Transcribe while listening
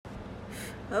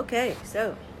Okay,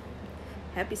 so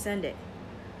happy Sunday.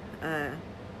 Uh,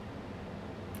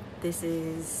 this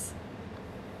is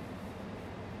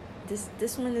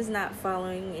this one is not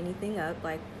following anything up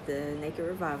like the Naked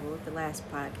Revival, the last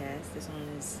podcast. This one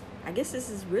is, I guess, this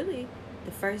is really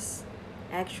the first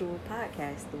actual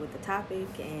podcast with a topic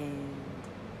and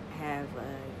have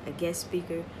a guest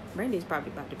speaker. Brandy's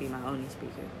probably about to be my only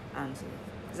speaker, honestly,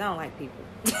 because I don't like people.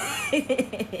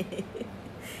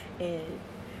 And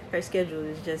her schedule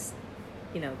is just,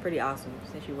 pretty awesome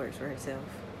since she works for herself.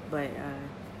 But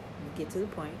get to the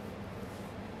point.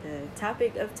 The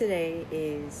topic of today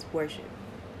is worship.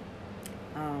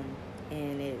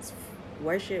 And it's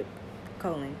worship,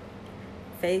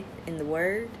 faith in the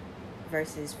word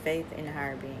versus faith in the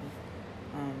higher being.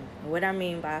 What I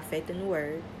mean by faith in the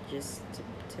word, just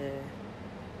to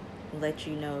let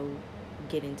you know,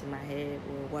 get into my head,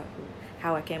 or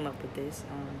how I came up with this.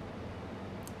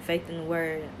 Faith in the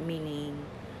word, meaning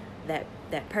that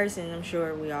person, I'm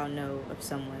sure we all know of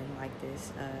someone like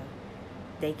this.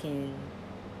 They can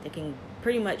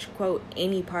pretty much quote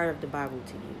any part of the Bible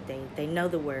to you. They know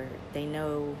the word. They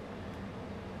know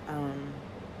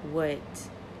what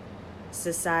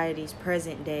society's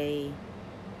present day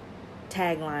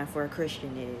tagline for a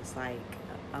Christian is. Like,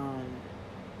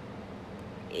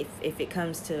 if it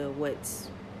comes to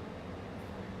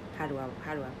how do I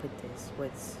put this?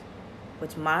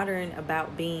 What's modern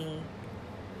about being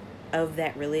of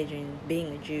that religion,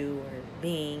 being a Jew or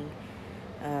being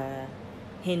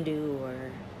Hindu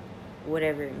or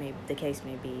whatever the case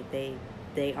may be,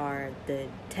 they are the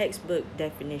textbook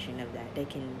definition of that. They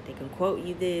can quote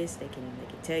you this, they can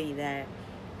tell you that,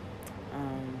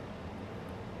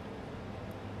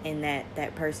 and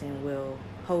that person will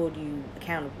hold you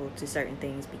accountable to certain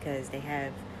things because they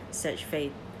have such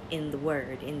faith in the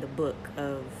word, in the book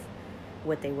of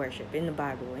what they worship, in the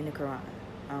Bible, in the Quran,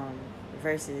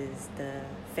 versus the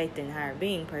faith in higher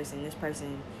being person. This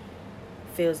person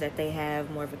feels that they have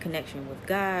more of a connection with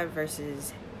God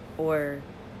versus, or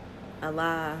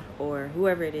Allah, or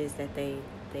whoever it is that they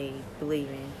believe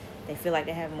in. They feel like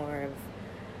they have more of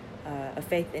a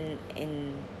faith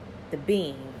in the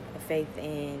being, a faith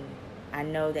in, I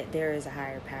know that there is a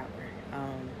higher power.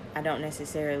 I don't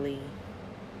necessarily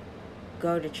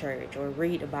go to church or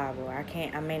read the Bible.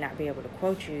 I may not be able to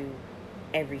quote you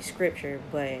every scripture,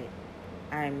 but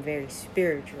I'm very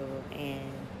spiritual,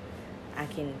 and I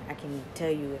can tell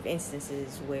you of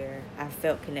instances where I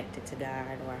felt connected to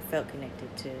God, or I felt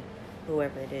connected to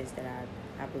whoever it is that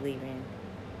I believe in.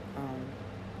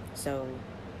 So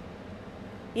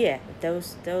yeah,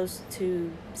 those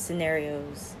two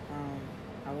scenarios,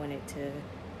 I wanted to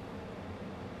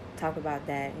talk about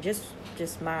that, and just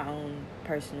my own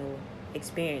personal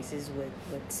experiences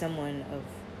with someone of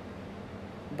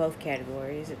both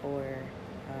categories, or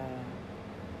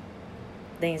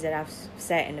things that I've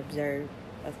sat and observed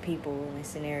of people and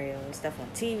scenarios, stuff on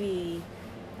TV,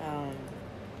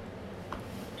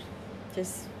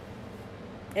 just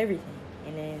everything.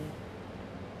 And then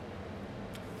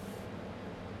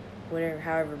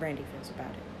however Brandy feels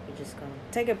about it. We're just gonna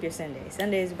take up your Sunday.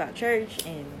 Sunday is about church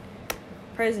and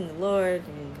praising the Lord,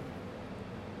 and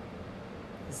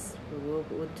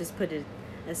we'll just put a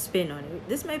spin on it.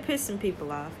 This may piss some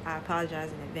people off. I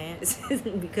apologize in advance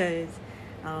because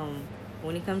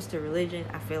when it comes to religion,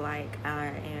 I feel like I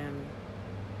am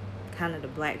kind of the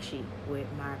black sheep with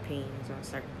my opinions on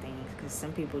certain things, because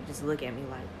some people just look at me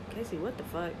like, Casey, what the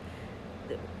fuck?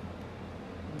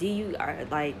 Do you, are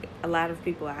like, a lot of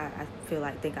people I feel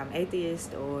like think I'm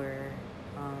atheist, or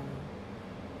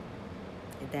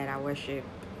that I worship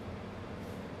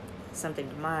something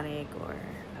demonic, or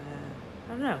I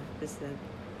don't know,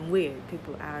 I'm weird.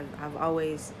 People, I've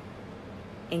always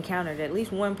encountered at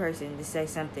least one person to say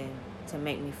something to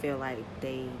make me feel like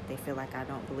they feel like I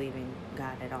don't believe in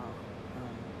God at all.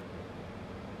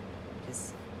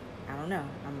 I don't know.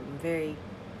 I'm very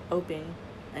open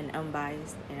and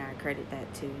unbiased, and I credit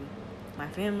that to my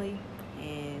family.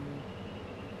 And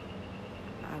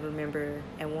I remember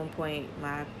at one point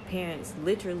my parents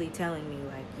literally telling me,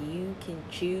 like, you can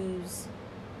choose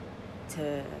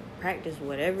to practice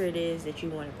whatever it is that you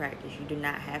want to practice. You don't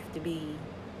have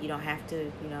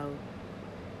to,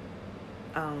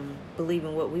 believe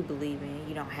in what we believe in.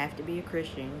 You don't have to be a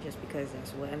Christian just because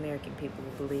that's what American people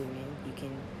believe in. You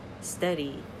can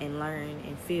study and learn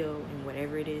and feel, and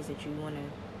whatever it is that you want to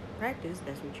practice,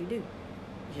 that's what you do.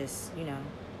 Just,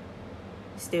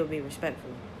 still be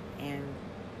respectful. And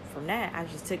from that, I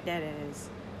just took that as,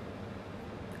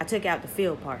 I took out the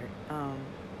feel part.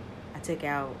 I took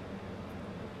out,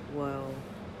 well,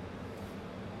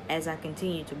 as I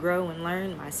continue to grow and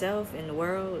learn myself in the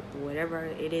world, whatever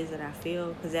it is that I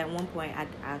feel, because at one point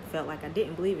I felt like I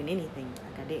didn't believe in anything.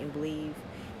 Like I didn't believe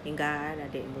in God. I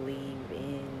didn't believe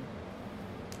in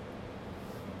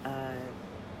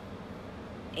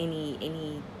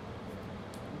any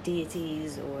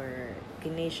deities or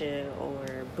Ganesha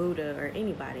or Buddha or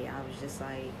anybody. I was just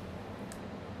like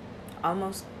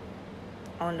almost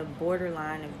on the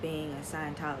borderline of being a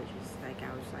Scientologist. Like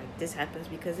I was like, this happens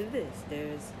because of this.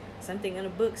 There's something in a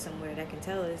book somewhere that can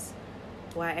tell us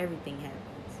why everything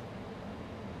happens.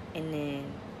 And then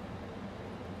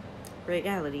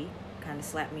reality kind of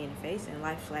slapped me in the face, and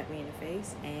life slapped me in the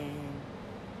face and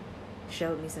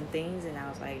showed me some things, and I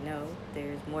was like, no,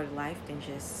 there's more to life than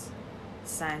just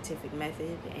scientific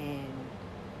method, and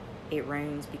it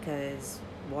rains because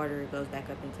water goes back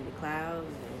up into the clouds,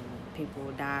 and people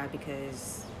will die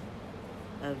because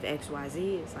of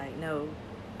XYZ. It's like, no,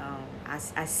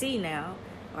 I see now,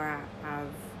 or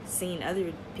I've seen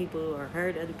other people or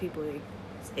heard other people's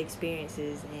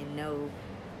experiences, and know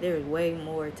there is way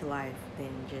more to life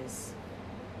than just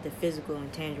the physical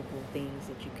and tangible things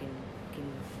that you can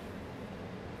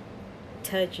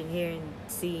touch and hear and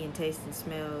see and taste and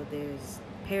smell. There's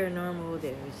paranormal.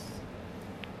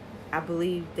 I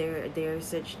believe there are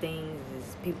such things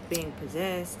as people being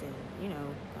possessed, and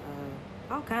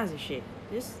all kinds of shit.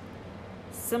 Just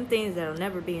some things that'll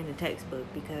never be in the textbook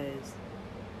because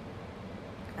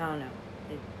I don't know.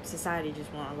 Society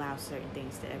just won't allow certain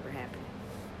things to ever happen.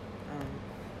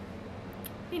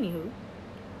 Anywho,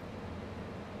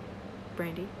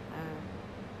 Brandy, I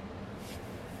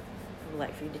would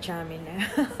like for you to chime in now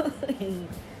and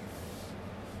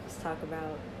just talk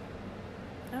about,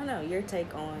 I don't know, your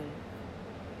take on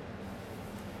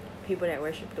people that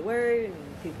worship the word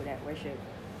and people that worship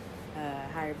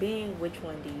higher being. Which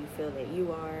one do you feel that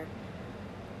you are?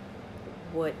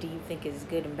 What do you think is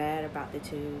good and bad about the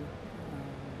two?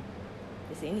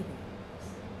 Just anything.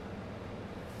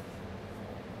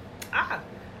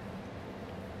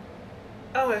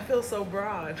 Oh, it feels so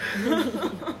broad.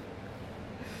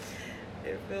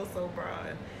 It feels so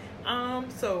broad.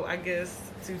 So I guess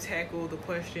to tackle the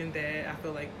question that I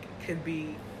feel like could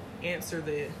be answered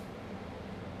the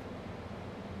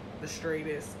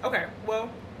straightest. Okay, well,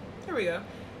 here we go.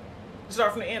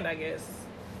 Start from the end, I guess.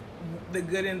 The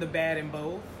good and the bad in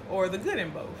both, or the good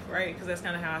in both, right? Because that's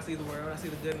kind of how I see the world. I see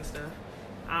the good and stuff.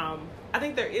 I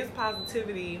think there is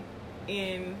positivity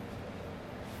in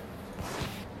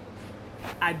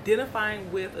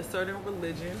identifying with a certain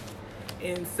religion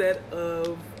and set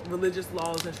of religious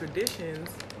laws and traditions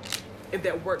if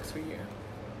that works for you.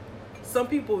 Some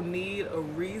people need a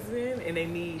reason and they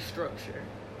need structure.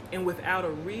 And without a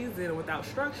reason and without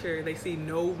structure, they see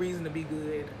no reason to be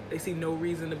good. They see no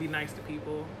reason to be nice to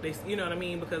people. You know what I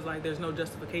mean? Because like there's no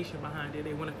justification behind it.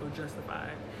 They want to feel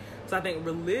justified. So I think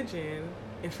religion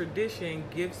and tradition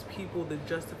gives people the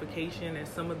justification that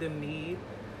some of them need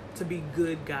to be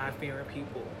good, God-fearing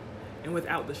people. And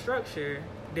without the structure,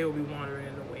 they will be wandering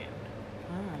in the wind.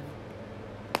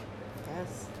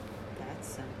 That's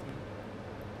something.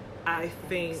 I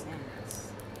think,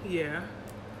 yeah.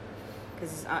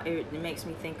 Because it makes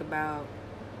me think about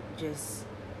just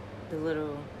the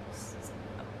little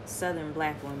southern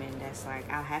black woman that's like,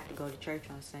 I have to go to church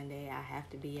on Sunday. I have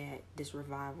to be at this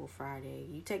revival Friday.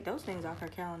 You take those things off her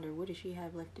calendar, what does she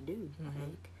have left to do?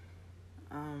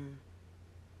 Mm-hmm.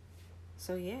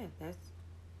 So yeah, that's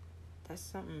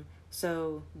something.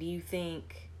 So do you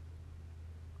think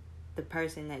the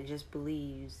person that just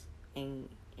believes in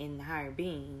the higher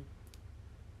being,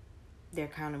 they're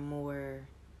kind of more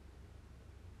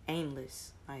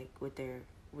aimless, like with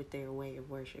their way of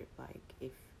worship? Like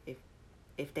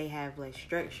if they have less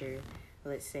structure,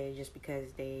 let's say, just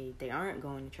because they aren't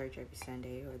going to church every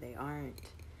Sunday, or they aren't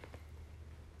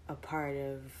a part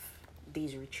of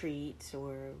these retreats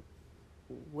or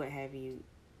what have you,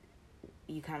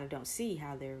 you kind of don't see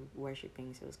how they're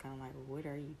worshiping. So it's kind of like, well, what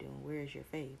are you doing? Where's your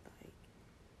faith? Like,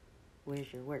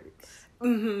 where's your works?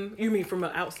 Mm-hmm. You mean from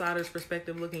an outsider's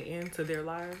perspective, looking into their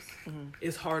lives? Mm-hmm.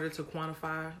 It's harder to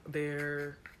quantify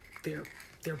their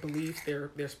beliefs,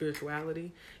 their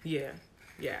spirituality. Yeah,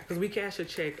 because we cash a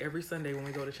check every Sunday when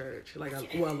we go to church. Like,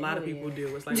 a lot of people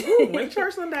do. It's like, ooh, went to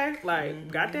church Sunday. Like, mm-hmm.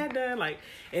 Got that done. Like,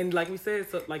 and like we said,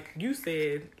 so like you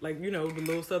said, like, the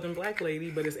little southern black lady,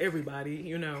 but it's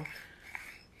everybody,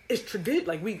 It's tradition.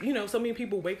 Like, so many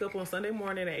people wake up on Sunday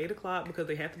morning at 8:00 because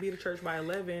they have to be to church by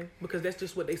 11 because that's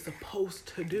just what they're supposed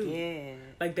to do. Yeah.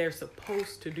 Like, they're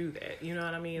supposed to do that. You know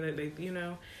what I mean? They,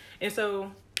 and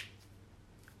so,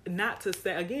 not to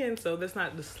say, again, so that's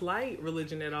not to slight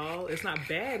religion at all. It's not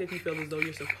bad if you feel as though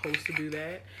you're supposed to do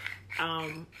that.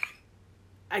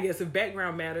 I guess if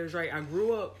background matters, right? I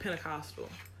grew up Pentecostal.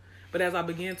 But as I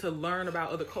began to learn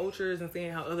about other cultures and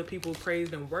seeing how other people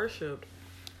praised and worshiped,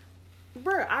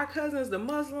 bruh, our cousins, the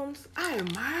Muslims, I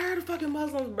admire the fucking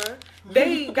Muslims, bruh.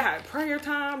 They got prayer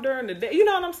time during the day. You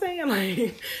know what I'm saying?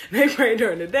 Like, they pray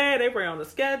during the day. They pray on the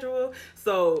schedule.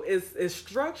 So it's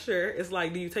structure. It's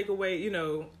like, do you take away, you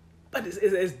know, but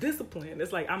it's discipline.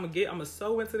 It's like, I'm gonna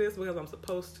sow into this because I'm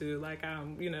supposed to. Like,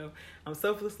 I'm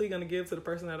selflessly gonna give to the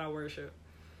person that I worship.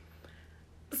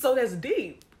 So that's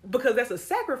deep because that's a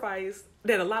sacrifice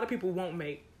that a lot of people won't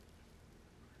make.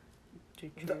 True.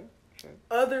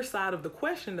 Other side of the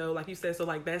question, though, like you said, so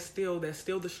like that's still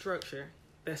the structure.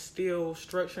 That's still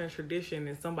structure and tradition.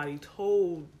 And somebody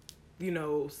told, you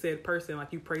know, said person,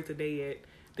 like, you pray today at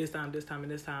this time, and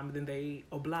this time, and then they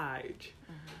oblige.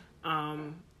 Mm-hmm.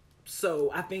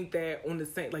 So I think that on the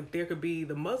same, like, there could be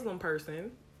the Muslim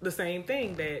person, the same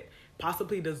thing, that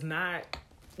possibly does not,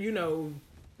 you know,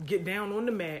 get down on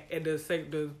the mat at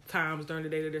the times during the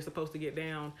day that they're supposed to get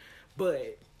down,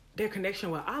 but their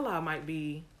connection with Allah might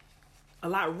be a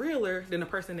lot realer than the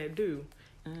person that do,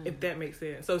 if that makes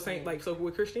sense. So so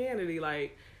with Christianity,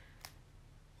 like,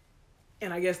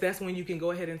 and I guess that's when you can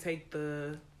go ahead and take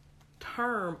the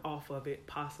term off of it,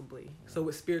 possibly. So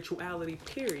with spirituality,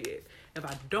 period, if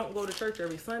I don't go to church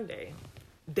every Sunday,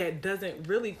 that doesn't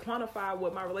really quantify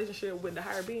what my relationship with the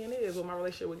higher being is, what my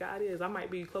relationship with God is. I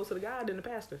might be closer to God than the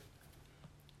pastor.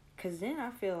 Because then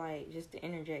I feel like, just to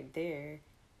interject there,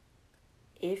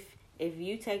 if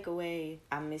you take away,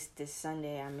 I missed this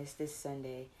Sunday,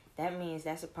 that means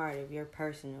that's a part of your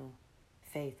personal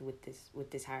faith with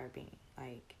this higher being.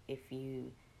 Like, if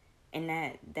you, and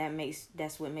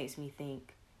that's what makes me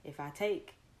think, if I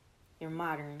take your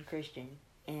modern Christian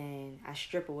and I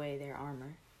strip away their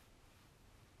armor,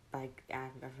 like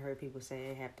I've heard people say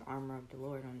they have the armor of the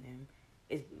Lord on them.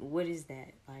 What is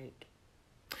that? Like,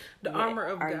 the armor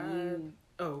of God.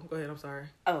 Oh, go ahead. I'm sorry.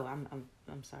 Oh,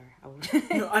 I'm sorry.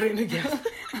 No, I didn't guess.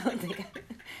 I don't think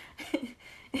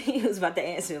he was about to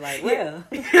answer like, well,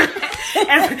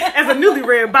 as a newly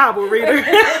read Bible reader.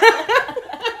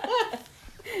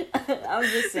 I'm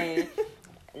just saying,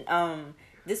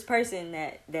 this person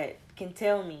that can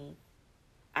tell me,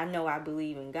 I know I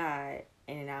believe in God,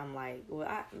 and I'm like, well,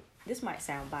 this might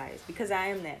sound biased because I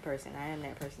am that person. I am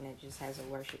that person that just has a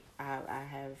worship. I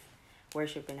have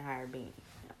worship in a higher being,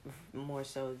 more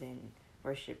so than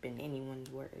worship in anyone's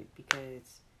word,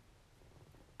 because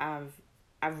I've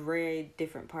read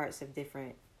different parts of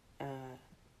different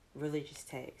religious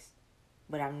texts,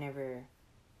 but I've never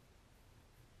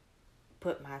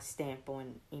put my stamp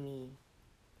on any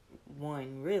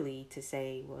one really to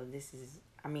say, well, this is,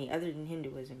 I mean, other than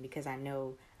Hinduism, because I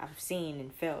know I've seen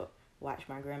and watched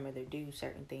my grandmother do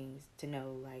certain things to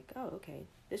know, like, oh, okay,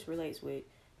 this relates with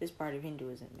this part of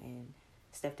Hinduism, and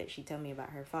stuff that she told me about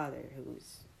her father,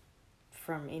 who's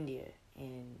from India,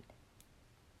 and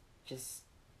just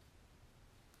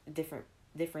different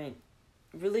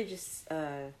religious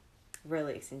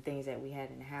relics and things that we had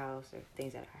in the house, or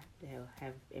things that I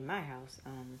have in my house.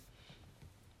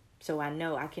 So I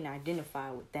know I can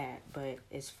identify with that, but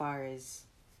as far as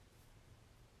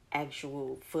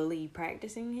actual fully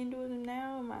practicing Hinduism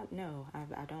now,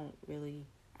 I don't really.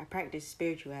 I practice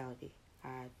spirituality.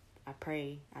 I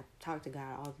pray. I talk to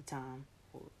God all the time.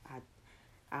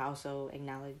 I also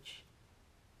acknowledge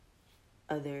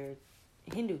other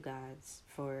Hindu gods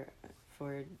for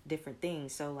different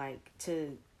things. So, like,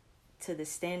 to the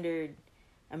standard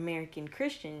American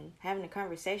Christian, having a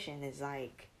conversation is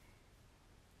like,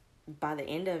 by the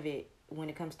end of it, when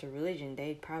it comes to religion,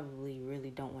 they probably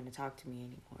really don't want to talk to me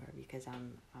anymore, because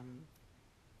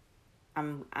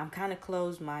I'm kind of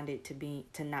closed-minded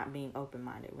to not being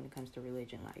open-minded when it comes to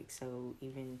religion. Like, so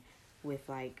even with,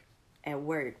 like, at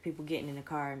work, people getting in the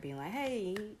car and being like,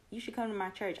 hey, you should come to my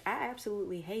church. I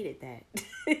absolutely hated that.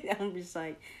 I'm just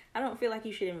like, I don't feel like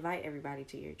you should invite everybody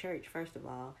to your church, first of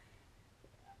all.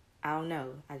 I don't know.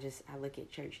 I look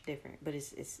at church different, but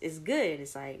it's good.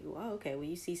 It's like, well, okay, well,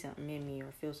 you see something in me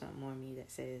or feel something on me that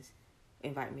says,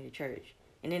 invite me to church.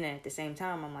 And then at the same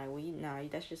time, I'm like, well,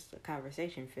 that's just a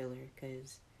conversation filler,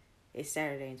 because it's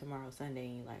Saturday and tomorrow's Sunday,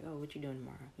 and you're like, oh, what you doing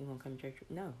tomorrow? You want to come to church?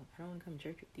 No, I don't want to come to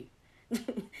church with you.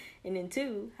 And then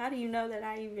 2, how do you know that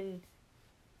I even,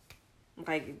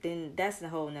 like, then that's a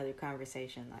whole nother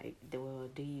conversation. Like, well,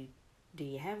 do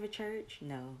you have a church?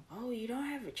 No. Oh, you don't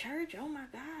have a church? Oh my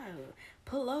God.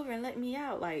 Pull over and let me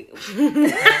out. Like,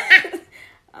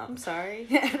 I'm sorry.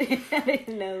 I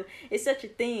didn't know. It's such a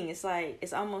thing. It's like,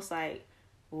 it's almost like,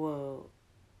 well,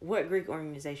 what Greek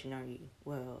organization are you?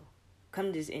 Well,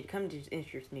 come to this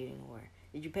interest meeting, or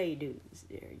Did you pay your dues?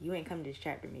 You ain't come to this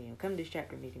chapter meeting. Come to this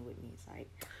chapter meeting with me. It's like,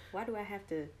 why do I have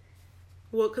to?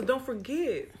 Well, because don't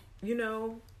forget, you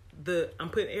know, I'm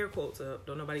putting air quotes up.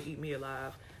 Don't nobody eat me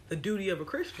alive. The duty of a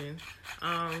Christian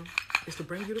is to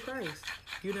bring you to Christ.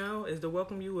 You know, is to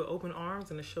welcome you with open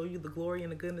arms and to show you the glory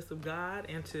and the goodness of God,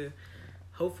 and to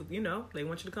hopefully, you know, they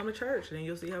want you to come to church, and then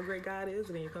you'll see how great God is,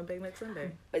 and then you come back next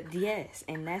Sunday. But yes,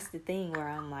 and that's the thing where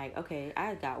I'm like, okay,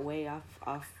 I got way off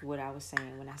what I was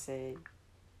saying when I said,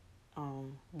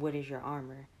 what is your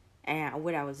armor? And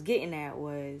what I was getting at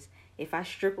was, if I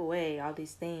strip away all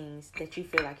these things that you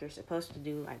feel like you're supposed to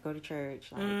do, like go to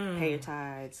church, like pay your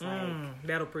tithes, like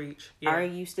that'll preach. Yeah. Are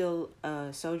you still a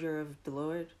soldier of the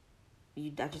Lord?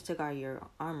 I just took all your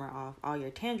armor off, all your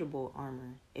tangible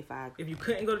armor. If you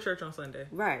couldn't go to church on Sunday,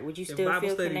 right? Would you still Bible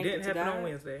feel study connected didn't to happen God? On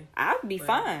Wednesday? I'd be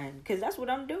fine, because that's what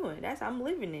I'm doing. I'm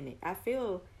living in it. I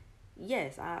feel,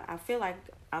 yes, I feel like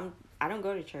I don't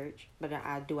go to church, but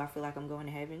I feel like I'm going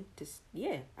to heaven.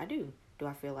 Yeah, I do. Do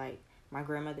I feel like my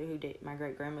great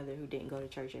grandmother who didn't go to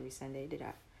church every Sunday,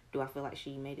 do I feel like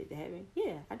she made it to heaven?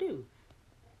 Yeah, I do.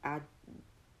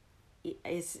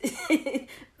 It's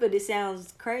but it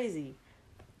sounds crazy.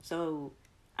 So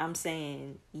I'm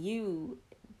saying you,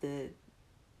 the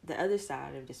other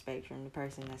side of the spectrum, the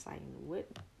person that's like, what,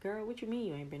 girl, what you mean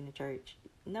you ain't been to church?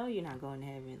 No, you're not going to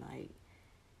heaven. Like,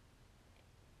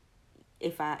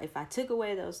 if I took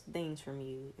away those things from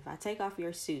you, if I take off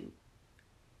your suit,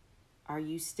 are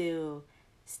you still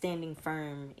standing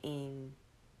firm in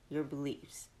your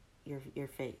beliefs, your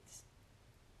faiths?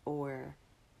 Or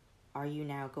are you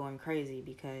now going crazy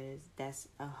because that's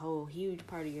a whole huge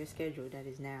part of your schedule that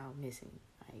is now missing?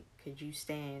 Like, could you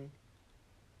stand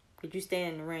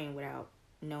in the rain without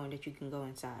knowing that you can go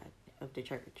inside of the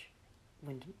church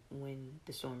when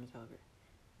the storm is over?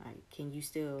 Like, can you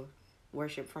still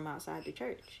worship from outside the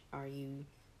church? Are you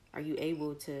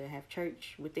able to have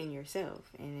church within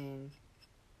yourself? And then,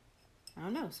 I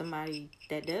don't know, somebody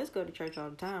that does go to church all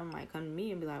the time might come to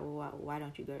me and be like, well, why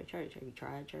don't you go to church? Have you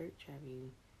tried church? Have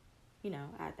you, you know,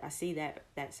 I see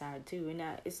that side too. And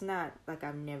it's not like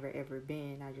I've never ever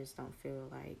been. I just don't feel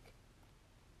like,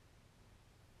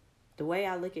 the way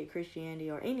I look at Christianity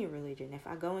or any religion, if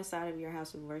I go inside of your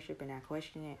house of worship and I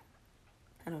question it,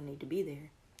 I don't need to be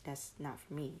there. That's not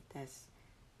for me.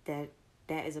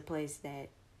 That is a place that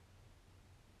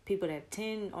people that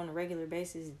attend on a regular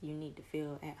basis, you need to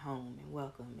feel at home and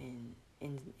welcome and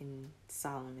in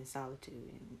solemn and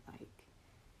solitude. And like,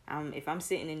 if I'm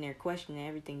sitting in there questioning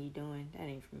everything you're doing, that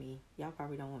ain't for me. Y'all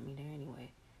probably don't want me there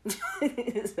anyway.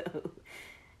 So,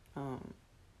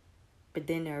 but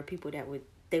then there are people that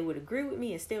would agree with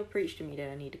me and still preach to me that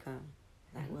I need to come.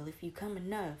 Like, well, if you come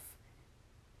enough,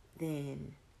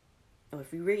 then, or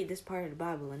if you read this part of the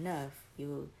Bible enough,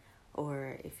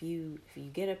 or if you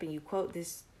get up and you quote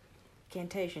this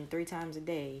cantation 3 times a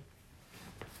day,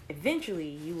 eventually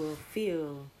you will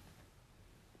feel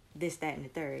this, that, and the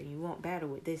third. You won't battle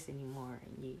with this anymore,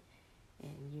 and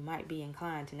you might be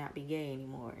inclined to not be gay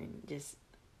anymore, and just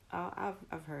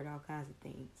I've heard all kinds of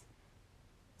things.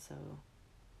 So,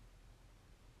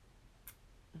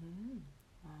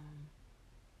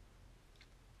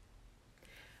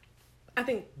 I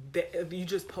think that you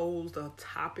just posed a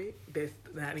topic that's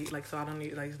not like, so I don't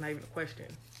need, like, it's not even a question,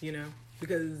 you know,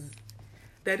 because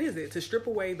that is it, to strip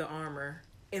away the armor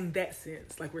in that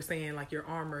sense. Like we're saying, like, your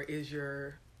armor is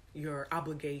your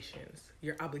obligations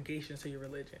to your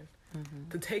religion. Mm-hmm.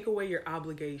 To take away your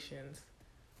obligations,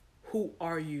 who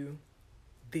are you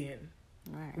then?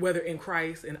 Right. Whether in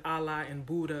Christ, in Allah, in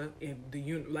Buddha, in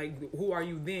who are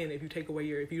you then if you take away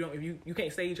if you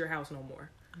can't sage your house no more?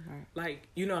 Right. Like,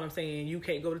 you know what I'm saying? You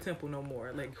can't go to temple no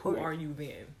more. Like, who are you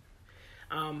then?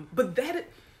 But that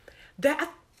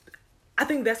I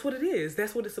think that's what it is.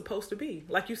 That's what it's supposed to be.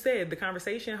 Like you said, the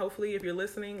conversation, hopefully, if you're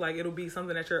listening, like, it'll be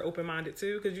something that you're open-minded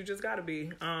to, because you just got to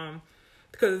be.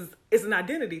 Because it's an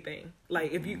identity thing.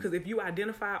 Like, if you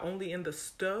identify only in the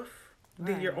stuff,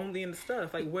 then you're only in the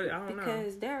stuff. Like, what? I don't know.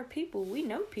 Because there are people, we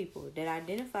know people that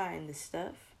identify in the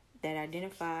stuff, that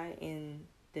identify in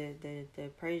the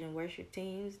praise and worship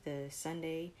teams,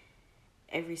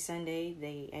 every Sunday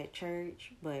they at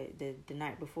church, but the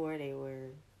night before they were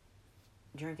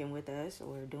drinking with us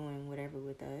or doing whatever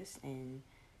with us, and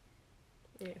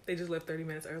they just left 30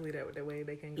 minutes early. That way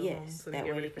they can go home. So that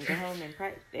way they can go home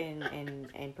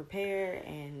and prepare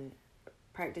and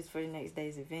practice for the next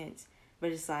day's events.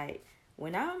 But it's like,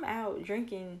 when I'm out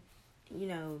drinking, you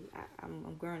know,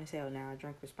 I'm grown as hell now. I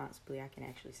drink responsibly. I can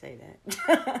actually say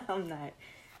that. I'm not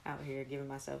out here giving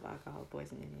myself alcohol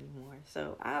poisoning anymore.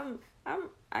 So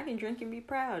I can drink and be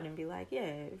proud and be like,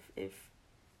 yeah, if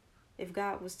if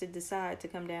God was to decide to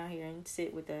come down here and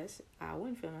sit with us, I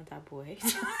wouldn't feel no type of way.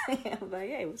 I'm like,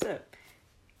 hey, what's up?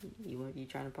 You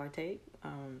trying to partake?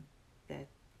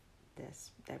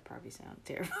 That probably sounds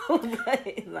terrible,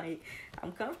 but like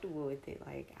I'm comfortable with it.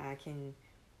 Like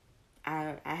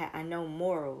I know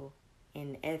moral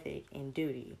and ethic and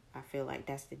duty. I feel like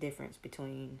that's the difference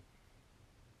between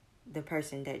the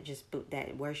person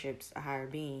that worships a higher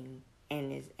being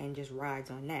and just rides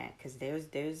on that, because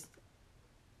there's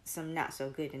some not so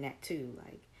good in that too.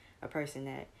 Like a person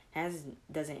that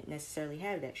doesn't necessarily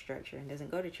have that structure and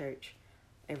doesn't go to church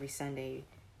every Sunday,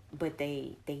 but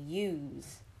they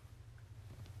use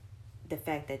the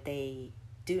fact that they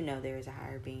do know there is a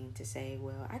higher being to say,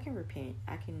 well, I can repent,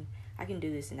 I can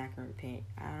do this and I can repent.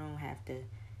 I don't have to.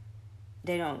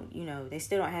 They don't, they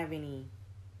still don't have any.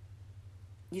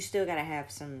 You still gotta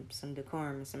have some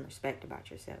decorum and some respect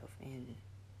about yourself, and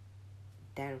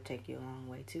that'll take you a long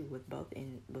way too with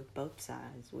both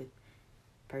sides. With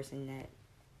person that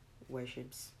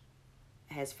worships,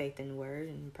 has faith in the word,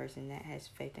 and the person that has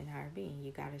faith in higher being,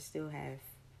 you gotta still have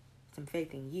some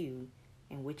faith in you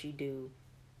and what you do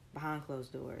behind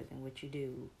closed doors and what you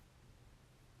do,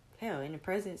 hell, in the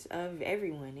presence of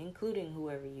everyone, including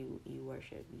whoever you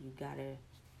worship. You gotta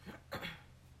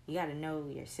know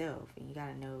yourself, and you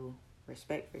gotta know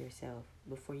respect for yourself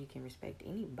before you can respect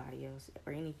anybody else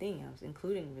or anything else,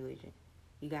 including religion.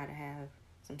 You gotta have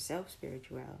some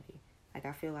self-spirituality. Like,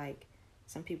 I feel like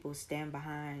some people stand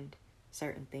behind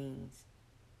certain things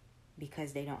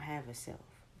because they don't have a self.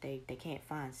 They can't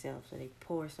find self, so they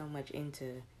pour so much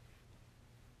into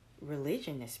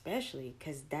religion, especially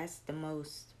because that's the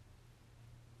most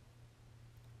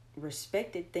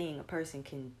respected thing a person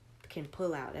can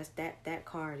pull out. That's that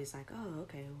card is like, oh,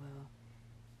 okay, well,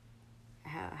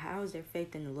 how is their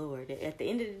faith in the Lord? At the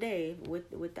end of the day,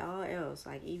 with all else,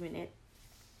 like even at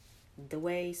the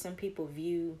way some people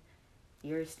view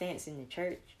your stance in the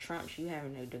church trumps you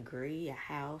having a degree, a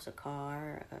house, a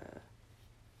car,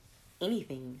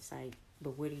 anything. It's like,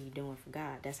 but what are you doing for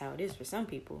God? That's how it is for some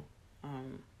people. I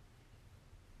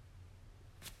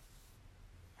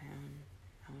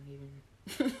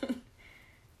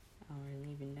don't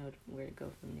even know where to go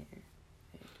from there.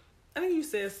 I think you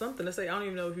said something to say. I don't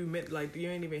even know if you meant, like, you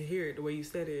ain't even hear it the way you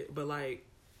said it, but like,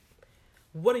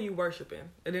 what are you worshiping?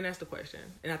 And then that's the question.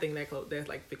 And I think that's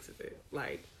like fixes it.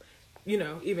 Like,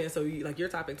 even so, like your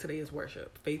topic today is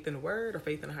worship, faith in the word or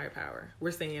faith in a higher power.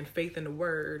 We're saying faith in the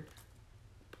word,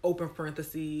 open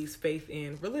parentheses, faith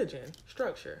in religion,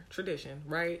 structure, tradition,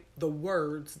 right? The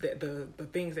words that the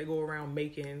things that go around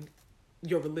making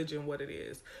your religion what it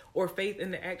is, or faith in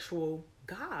the actual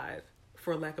God,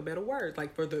 for lack of better words,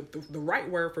 like for the right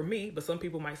word for me, but some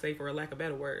people might say for a lack of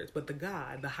better words, but the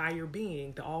God, the higher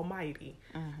being, the Almighty.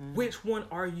 Mm-hmm. Which one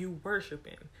are you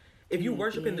worshiping? If you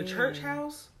worship in the church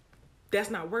house, that's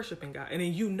not worshiping God. And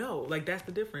then like that's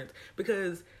the difference,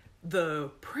 because the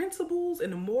principles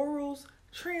and the morals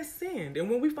transcend. And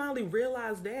when we finally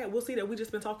realize that, we'll see that we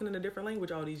just been talking in a different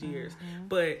language all these years. Mm-hmm.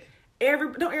 But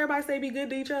don't everybody say be good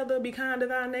to each other, be kind to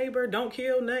thy neighbor, don't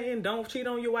kill nothing, don't cheat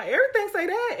on your wife. Everything say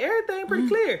that. Everything pretty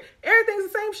clear.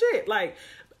 Everything's the same shit. Like,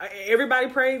 everybody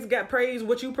praise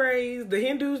what you praise. The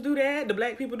Hindus do that. The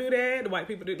black people do that. The white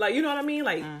people do, like, you know what I mean?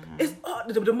 Like, it's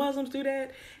the Muslims do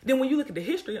that. Then when you look at the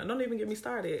history, don't even get me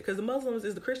started, because the Muslims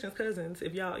is the Christians' cousins.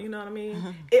 If y'all, you know what I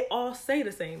mean? It all say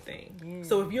the same thing. Yeah.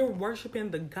 So if you're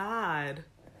worshiping the God,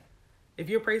 if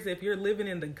you're living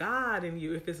in the God in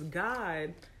you, if it's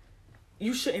God,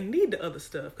 you shouldn't need the other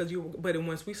stuff, but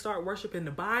once we start worshiping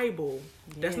the Bible,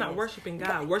 that's not worshiping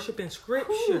God. Worshiping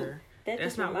Scripture,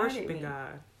 that's not worshiping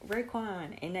God.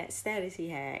 Raekwon, and that status he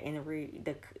had, and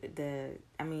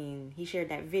he shared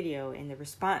that video and the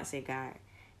response it got,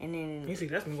 and then you see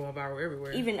that's been going viral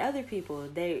everywhere. Even other people,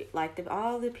 they like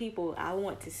all the people. I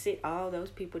want to sit all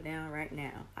those people down right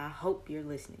now. I hope you're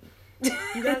listening.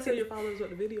 You gotta tell your followers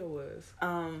what the video was.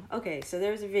 Okay, so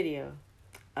there's a video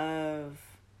of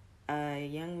a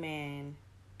young man,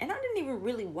 and I didn't even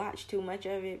really watch too much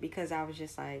of it because I was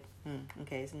just like,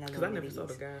 okay, it's another. Because I never saw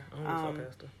the guy. I only saw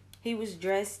Pastor. He was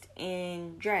dressed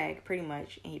in drag, pretty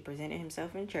much, and he presented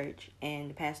himself in church, and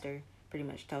the pastor pretty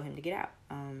much told him to get out.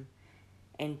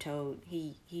 And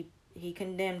he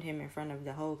condemned him in front of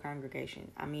the whole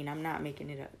congregation. I mean, I'm not making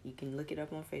it up. You can look it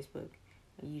up on Facebook,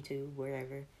 YouTube,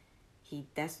 wherever.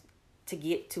 That's to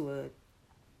get to a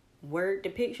word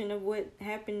depiction of what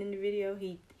happened in the video.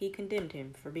 He condemned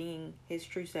him for being his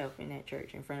true self in that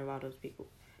church in front of all those people.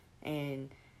 And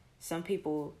some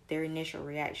people, their initial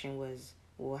reaction was,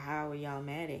 well, how are y'all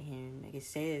mad at him? Like, it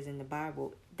says in the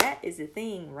Bible. That is the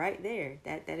thing right there.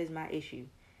 That is my issue.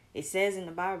 It says in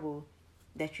the Bible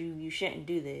that you shouldn't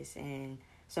do this. And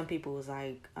some people was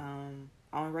like, on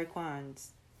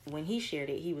Raekwon's, when he shared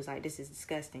it, he was like, this is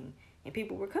disgusting. And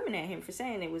people were coming at him for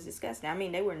saying it was disgusting. I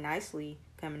mean, they were nicely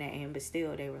coming at him, but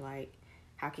still they were like,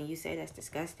 how can you say that's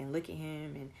disgusting? Look at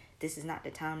him, and this is not the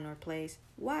time nor place.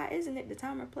 Why isn't it the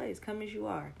time or place? Come as you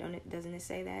are. Doesn't it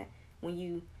say that? When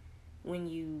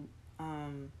you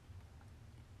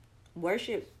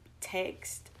worship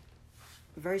text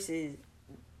versus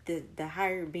the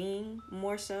higher being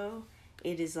more so,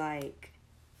 it is like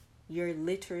you're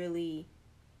literally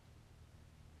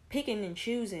picking and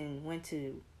choosing when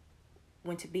to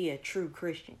be a true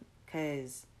Christian.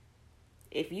 Because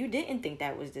if you didn't think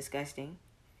that was disgusting,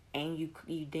 and you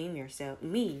deem yourself,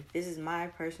 this is my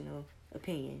personal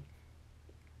opinion,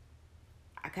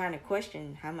 I kind of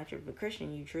question how much of a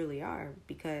Christian you truly are,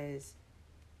 because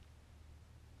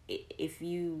if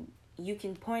you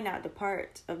can point out the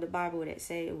parts of the Bible that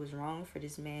say it was wrong for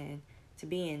this man to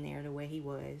be in there the way he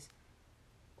was,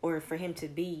 or for him to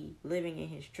be living in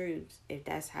his truths, if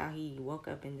that's how he woke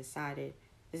up and decided,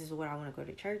 this is what I want to go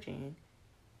to church in,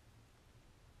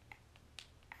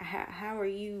 how are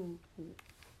you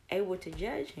able to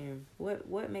judge him?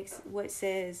 What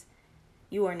says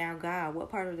you are now God? What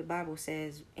part of the Bible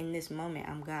says in this moment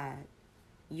I'm God?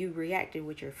 You reacted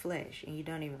with your flesh and you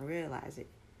don't even realize it,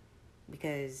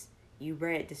 because you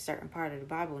read this certain part of the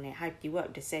Bible and it hyped you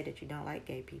up to say that you don't like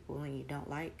gay people and you don't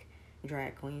like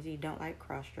drag queens and you don't like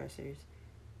cross dressers.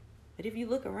 But if you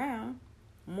look around,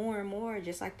 more and more,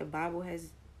 just like the Bible has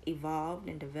evolved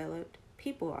and developed,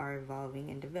 people are evolving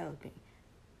and developing.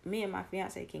 Me and my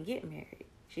fiance can get married.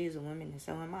 She is a woman and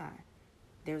so am I.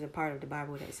 There's a part of the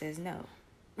Bible that says no.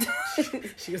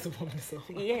 She is a woman and so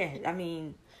am I. Yeah, I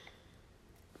mean,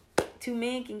 two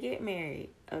men can get married.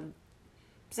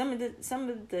 Some of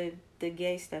the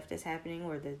gay stuff that's happening,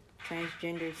 or the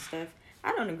transgender stuff,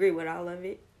 I don't agree with all of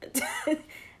it.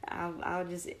 I'll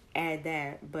just add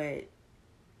that. But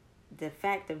the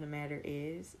fact of the matter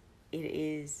is, it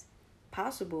is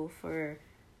possible for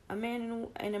a man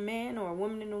and a man, or a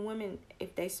woman and a woman,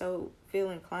 if they so feel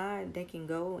inclined, they can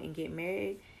go and get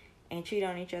married and cheat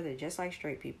on each other just like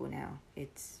straight people now.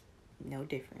 It's no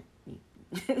different.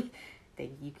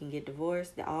 You can get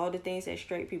divorced. All the things that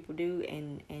straight people do,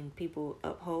 and people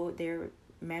uphold their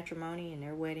matrimony and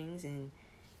their weddings, and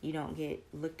you don't get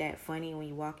looked at funny when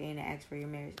you walk in and ask for your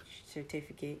marriage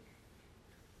certificate,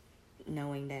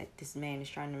 knowing that this man is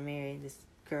trying to marry this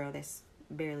girl that's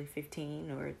barely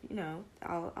 15, or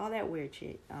all that weird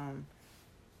shit.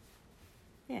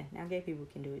 Yeah, now gay people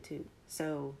can do it too.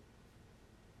 So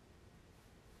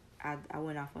I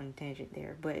went off on a tangent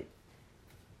there, but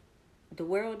the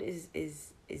world is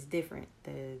different.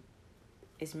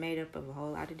 It's made up of a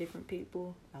whole lot of different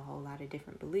people, a whole lot of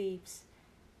different beliefs,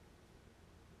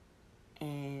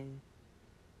 and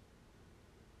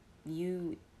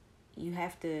you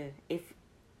have to,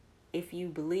 if you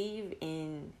believe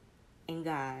in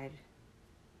God,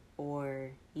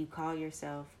 or you call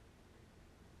yourself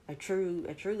a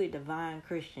truly divine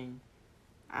Christian,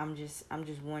 I'm just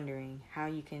wondering how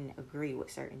you can agree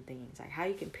with certain things, like how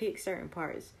you can pick certain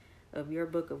parts of your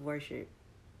book of worship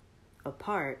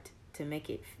apart to make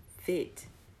it fit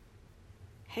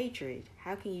hatred.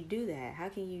 How can you do that? How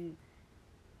can you?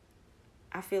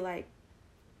 I feel like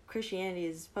Christianity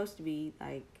is supposed to be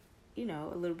like,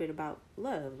 a little bit about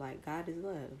love, like God is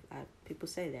love. People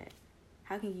say that.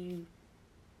 How can you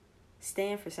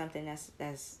stand for something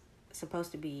that's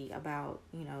supposed to be about,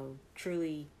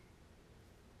 truly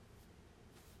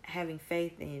having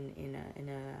faith in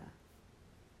a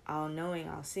all-knowing,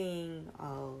 all-seeing,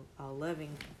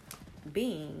 all-loving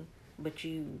being, but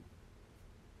you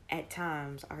at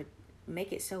times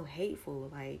make it so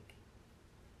hateful, like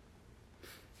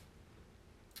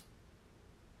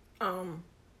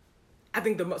I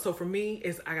think so for me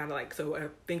is I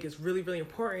think it's really, really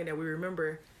important that we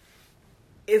remember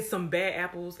it's some bad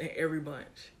apples in every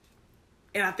bunch.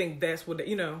 And I think that's what,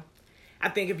 I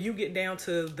think if you get down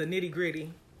to the nitty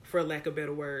gritty, for lack of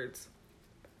better words,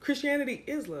 Christianity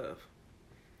is love.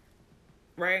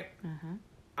 Right?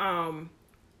 Mm-hmm.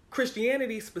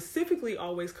 Christianity specifically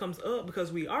always comes up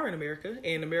because we are in America,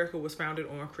 and America was founded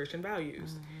on Christian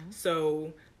values. Mm-hmm.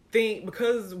 So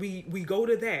because we go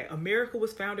to that, America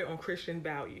was founded on Christian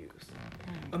values.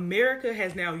 America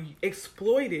has now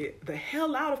exploited the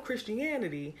hell out of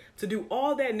Christianity to do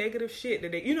all that negative shit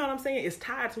that they, you know what I'm saying? It's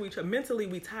tied to each other. Mentally,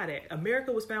 we tie that.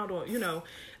 America was founded on,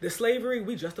 the slavery,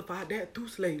 we justified that through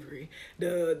slavery.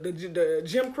 The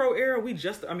Jim Crow era, we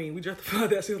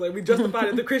justified that shit, like we justified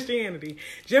it through Christianity.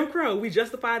 Jim Crow, we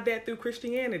justified that through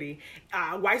Christianity.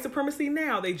 White supremacy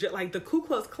now, like the Ku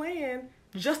Klux Klan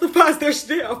justifies their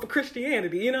stare for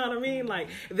Christianity. You know what I mean? Like,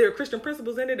 if there are Christian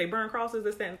principles in it, they burn crosses,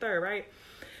 this, that, and third, right?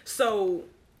 So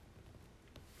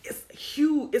it's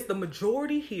huge. It's the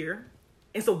majority here.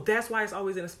 And so that's why it's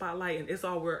always in the spotlight, and it's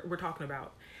all we're talking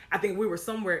about. I think we were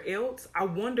somewhere else. I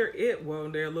wonder if, well,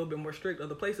 they're a little bit more strict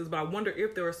other places, but I wonder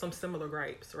if there are some similar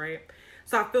gripes, right?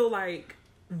 So I feel like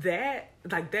that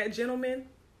gentleman,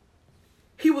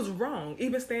 he was wrong.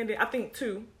 Even standing, I think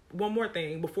too, one more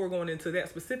thing before going into that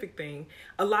specific thing.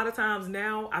 A lot of times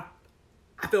now,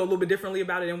 I feel a little bit differently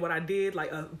about it than what I did.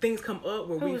 Like things come up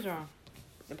where Who was wrong?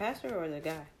 The pastor or the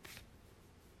guy?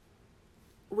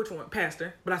 Which one?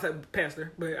 Pastor. But I said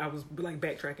pastor, but I was like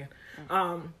backtracking.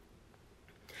 Okay.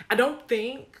 I don't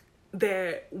think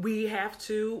that we have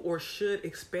to or should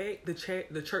expect the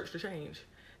church to change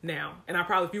now. And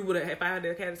if I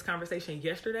had this conversation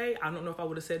yesterday, I don't know if I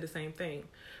would have said the same thing.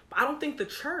 But I don't think the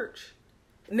church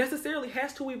necessarily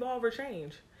has to evolve or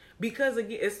change, because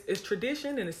again, it's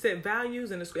tradition and it's set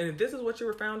values, and if this is what you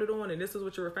were founded on, and this is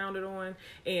what you were founded on,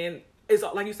 and it's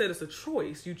like you said, it's a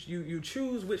choice. You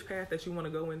choose which path that you want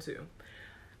to go into.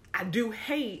 I do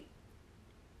hate,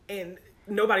 and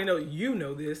nobody knows, you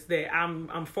know this, that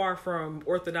I'm far from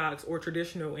orthodox or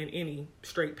traditional in any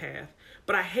straight path.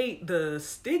 But I hate the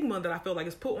stigma that I feel like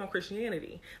is put on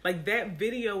Christianity. Like, that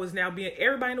video is now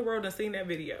everybody in the world has seen that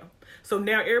video. So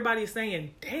now everybody is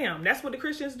saying, damn, that's what the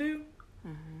Christians do?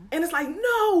 Mm-hmm. And it's like,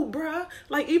 no, bruh.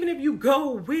 Like, even if you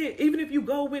go with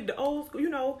the old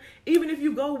school, even if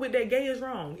you go with that gay is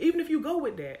wrong, even if you go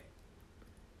with that,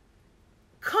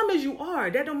 come as you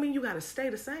are. That don't mean you got to stay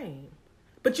the same.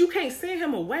 But you can't send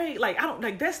him away. Like,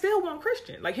 that still won't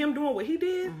Christian. Like, him doing what he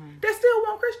did, that still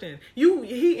won't Christian.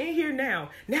 He in here now.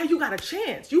 Now you got a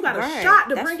chance. You got a shot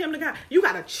to bring him to God. You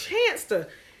got a chance to,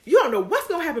 you don't know what's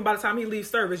going to happen by the time he leaves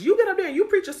service. You get up there and you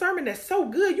preach a sermon that's so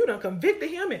good, you done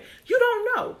convicted him, and you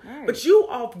don't know. Right. But you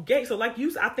off gate. So I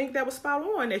think that was spot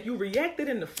on, that you reacted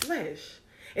in the flesh.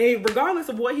 And regardless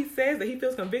of what he says, that he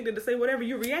feels convicted to say whatever,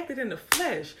 you reacted in the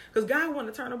flesh. Because God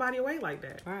wanted to turn nobody away like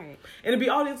that. Right. And it'd be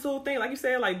all these little things, like you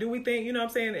said, like, do we think, are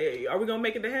we going to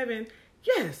make it to heaven?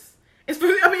 Yes. If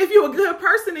you're a good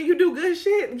person and you do good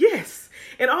shit, yes.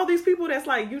 And all these people that's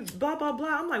like, you blah, blah,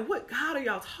 blah. I'm like, what God are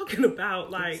y'all talking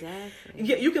about? Like, exactly.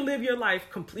 Yeah, you can live your life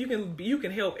you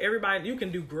can help everybody. You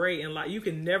can do great, and like, you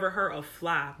can never hurt a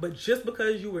fly. But just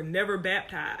because you were never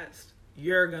baptized,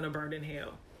 you're going to burn in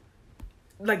hell.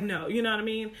 Like, no, you know what I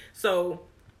mean? So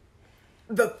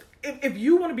if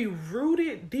you want to be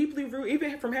deeply rooted,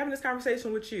 even from having this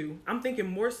conversation with you, I'm thinking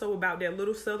more so about that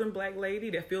little Southern black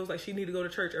lady that feels like she need to go to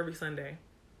church every Sunday.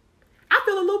 I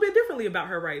feel a little bit differently about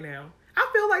her right now. I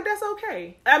feel like that's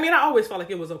okay. I mean, I always felt like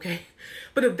it was okay.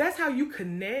 But if that's how you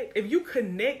connect, if you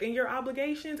connect in your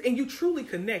obligations, and you truly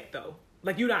connect though,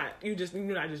 like you're not just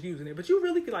using it, but you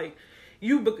really like,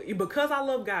 because I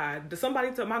love God,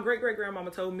 my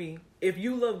great-great-grandmama told me, if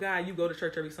you love God, you go to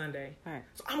church every Sunday. Right.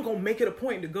 So I'm going to make it a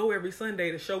point to go every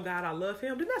Sunday to show God I love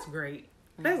him. Then that's great.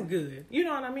 Mm-hmm. That's good. You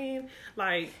know what I mean?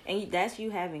 Like, and that's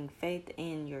you having faith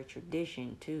in your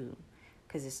tradition too.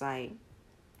 Because it's like,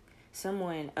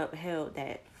 someone upheld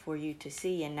that for you to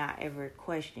see and not ever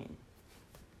question.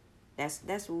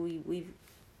 That's what we've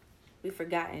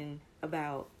forgotten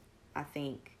about, I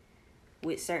think,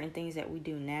 with certain things that we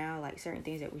do now, like certain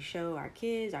things that we show our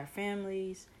kids, our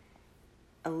families.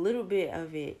 A little bit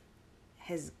of it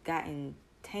has gotten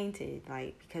tainted,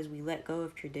 like, because we let go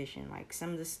of tradition, like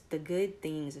some of the good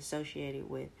things associated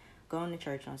with going to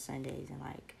church on Sundays and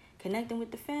like connecting with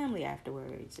the family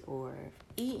afterwards, or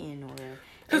eating, or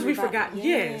because we forgot.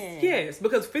 Yes,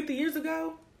 because 50 years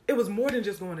ago, it was more than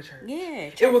just going to church. Yeah,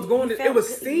 church, it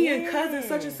was seeing cousin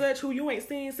such and such who you ain't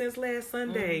seen since last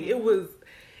Sunday. Mm-hmm.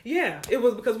 It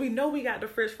was because we know we got the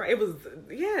fresh fry. It was,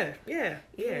 yeah.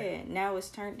 Now it's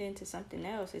turned into something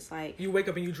else. It's like, you wake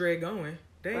up and you dread going.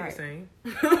 They ain't the same.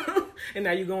 And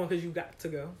now you're going because you got to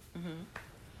go. Mm-hmm.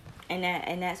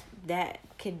 And that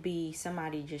could be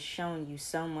somebody just showing you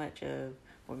so much of,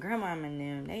 well, grandma and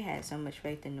them, they had so much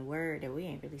faith in the word that we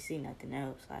ain't really see nothing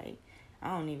else. Like,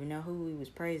 I don't even know who we was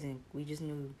praising. We just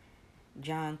knew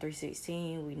John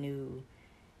 3:16. We knew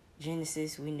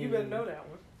Genesis. We knew. You better know that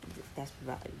one. That's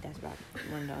about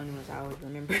one of the only ones I always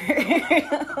remember.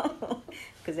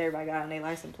 Because everybody got on their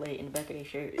license plate in the back of their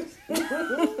shirts.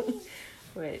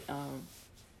 But,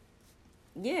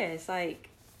 yeah, it's like,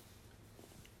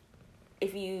 I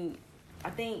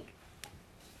think,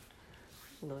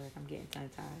 Lord, I'm getting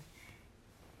tongue-tied.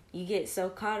 You get so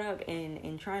caught up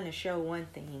in trying to show one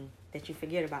thing that you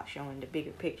forget about showing the bigger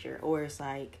picture. Or it's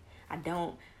like, I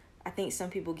think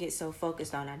some people get so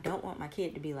focused on, I don't want my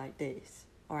kid to be like this.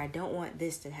 or I don't want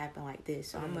this to happen like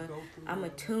this. So I'm gonna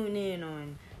tune in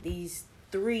on these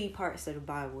 3 parts of the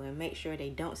Bible and make sure they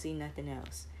don't see nothing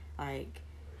else. Like,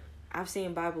 I've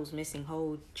seen Bibles missing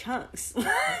whole chunks.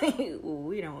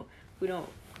 we don't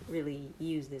really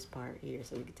use this part here,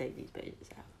 so we can take these pages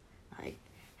out. Like,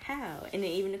 how? And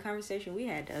then even the conversation we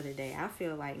had the other day, I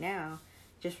feel like now,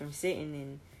 just from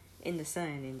sitting in the sun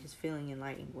and just feeling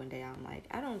enlightened one day, I'm like,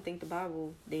 I don't think the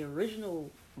Bible, the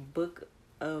original book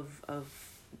of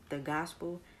the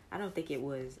gospel, I don't think it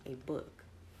was a book.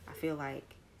 I feel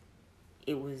like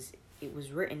it was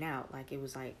written out, like it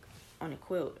was like on a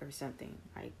quilt or something.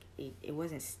 Like it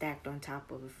wasn't stacked on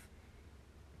top of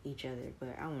each other. But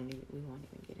we won't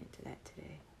even get into that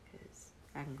today, because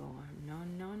I can go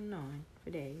on for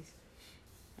days.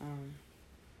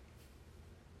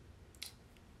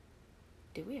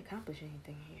 Did we accomplish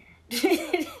anything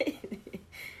here?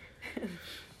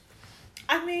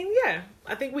 I mean, yeah.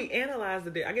 I think we analyzed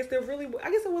it. I guess it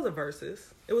was a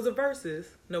versus. It was a versus,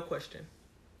 no question.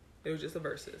 It was just a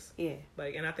versus. Yeah.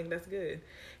 Like, and I think that's good.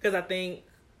 Because I think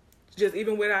just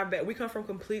even with our we come from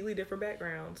completely different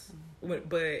backgrounds. Mm-hmm.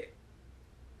 But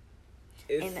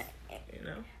it's, you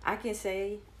know. I can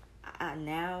say,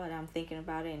 now that I'm thinking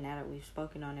about it and now that we've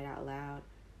spoken on it out loud,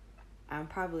 I'm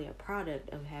probably a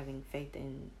product of having faith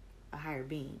in a higher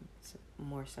being,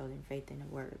 more so than faith in the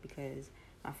word, because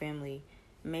my family,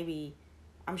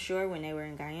 I'm sure when they were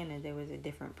in Guyana, there was a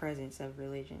different presence of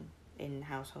religion in the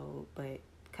household, but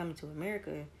coming to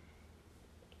America,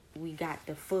 we got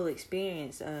the full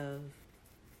experience of,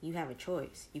 you have a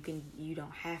choice. You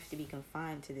don't have to be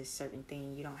confined to this certain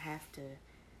thing. You don't have to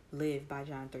live by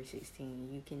John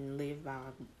 3:16. You can live by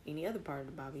any other part of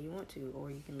the Bible you want to, or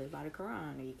you can live by the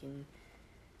Quran, or you can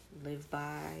live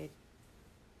by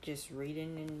just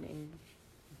reading and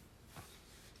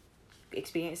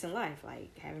experiencing life,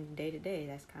 like having day to day.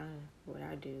 That's kind of what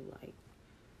I do. Like,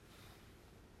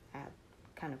 I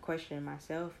kind of question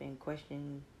myself and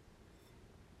question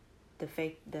the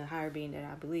faith, the higher being that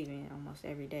I believe in almost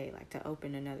every day. Like, to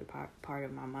open another part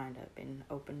of my mind up and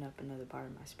open up another part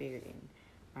of my spirit and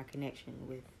my connection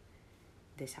with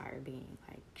this higher being.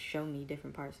 Like, show me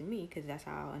different parts of me, because that's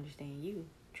how I'll understand you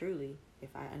truly. If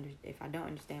I don't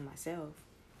understand myself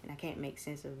and I can't make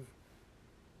sense of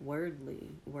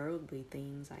worldly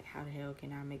things, like, how the hell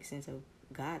can I make sense of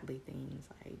godly things?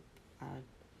 Like,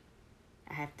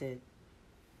 I have to.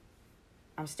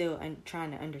 I'm still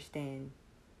trying to understand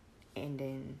and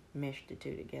then mesh the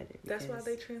two together. That's why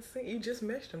they transcend. You just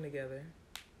meshed them together,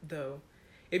 though.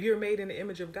 If you're made in the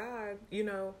image of God, you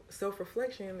know,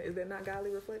 self-reflection, is that not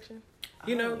godly reflection?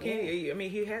 You know, I mean,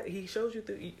 he shows you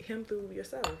through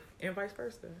yourself, and vice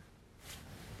versa.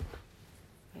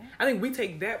 Yeah. I think we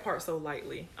take that part so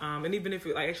lightly, and even if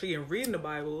like actually in reading the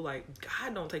Bible, like,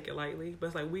 God don't take it lightly, but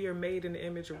it's like, we are made in the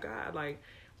image of God. Like,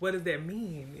 what does that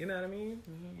mean? You know what I mean?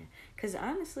 Yeah. Because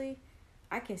honestly,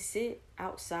 I can sit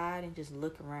outside and just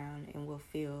look around and will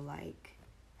feel like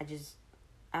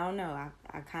I don't know.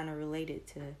 I kind of relate it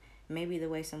to maybe the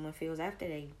way someone feels after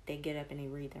they get up and they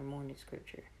read their morning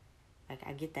scripture. Like,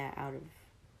 I get that out of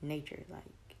nature.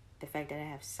 Like, the fact that I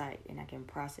have sight and I can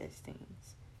process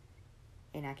things.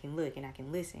 And I can look and I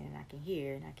can listen and I can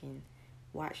hear and I can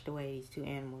watch the way these two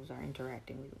animals are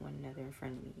interacting with one another in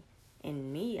front of me.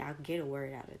 And me, I'll get a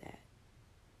word out of that.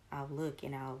 I'll look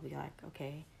and I'll be like,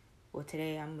 okay, well,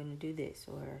 today I'm going to do this,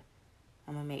 or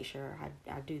I'm going to make sure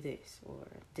I do this, or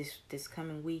this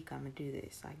coming week I'm going to do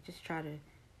this. Like, just try to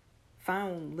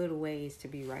find little ways to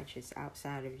be righteous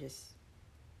outside of just,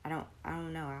 I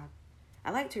don't know.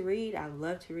 I like to read. I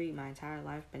love to read my entire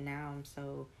life, but now I'm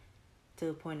so to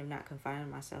the point of not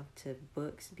confining myself to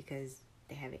books, because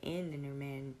they have an end and they're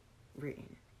man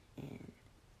written, and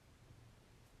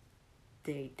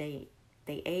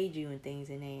they aid you in things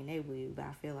and they enable you. But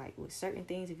I feel like with certain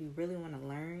things, if you really want to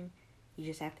learn, you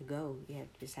just have to go. You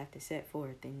just have to set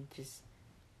forth and just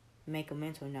make a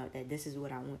mental note that this is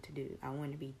what I want to do. I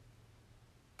want to be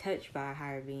touched by a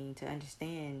higher being, to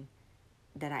understand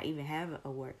that I even have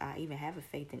a word. I even have a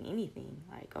faith in anything,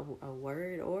 like a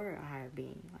word or a higher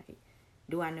being. Like,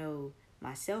 do I know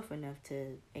myself enough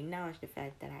to acknowledge the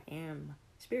fact that I am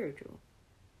spiritual,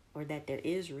 or that there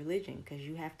is religion? Because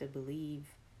you have to believe.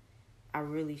 I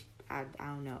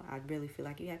don't know. I really feel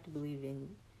like you have to believe in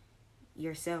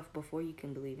yourself before you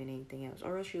can believe in anything else,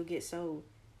 or else you'll get so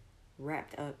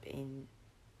wrapped up in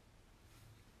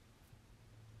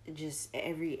just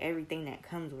everything that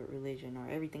comes with religion, or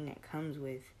everything that comes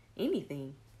with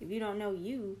anything. If you don't know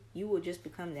you will just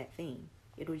become that thing.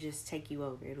 It'll just take you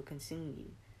over. It'll consume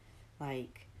you.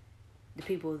 Like, the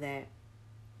people that,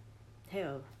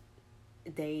 hell,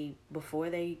 before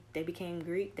they became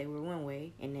Greek, they were one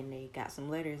way, and then they got some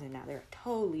letters, and now they're a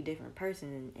totally different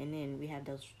person. And then we have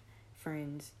those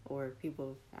friends or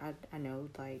people I know,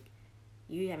 like,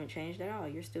 you haven't changed at all.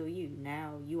 You're still you.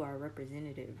 Now you are a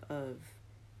representative of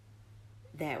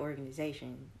that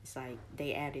organization. It's like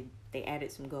they added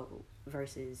some gold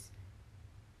versus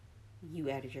you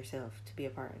added yourself to be a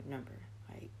part of the number.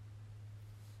 Like,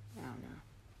 I don't know.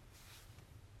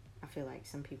 I feel like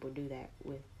some people do that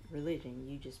with religion.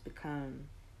 You just become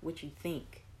what you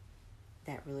think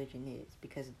that religion is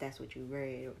because that's what you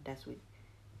read, or that's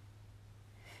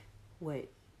what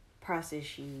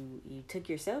process you took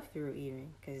yourself through. Even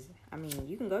because, I mean,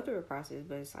 you can go through a process,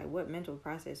 but it's like, what mental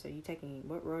process are you taking?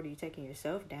 What road are you taking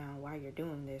yourself down while you're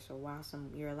doing this, or while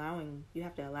you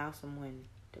have to allow someone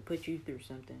to put you through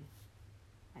something.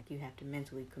 Like, you have to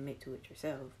mentally commit to it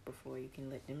yourself before you can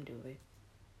let them do it.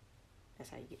 That's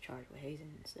how you get charged with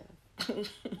hazing and stuff.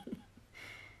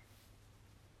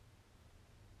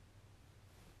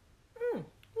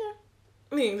 Yeah.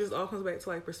 I mean, this all comes back to,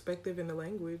 like, perspective and the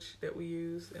language that we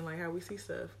use and, like, how we see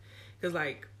stuff. Because,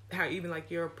 like, how even,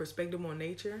 like, your perspective on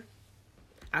nature,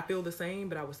 I feel the same,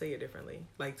 but I would say it differently.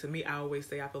 Like, to me, I always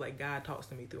say I feel like God talks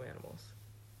to me through animals.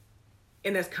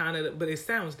 And that's kind of, but it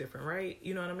sounds different, right?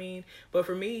 You know what I mean? But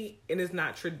for me, and it's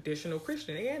not traditional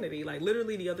Christianity. Like,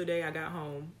 literally the other day I got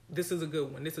home. This is a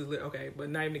good one. This is, okay,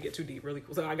 but not even to get too deep, really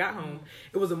cool. So I got home.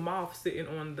 It was a moth sitting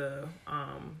on the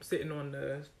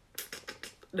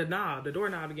knob, the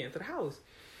doorknob against the house.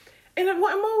 And it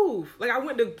wouldn't move. Like, I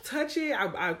went to touch it.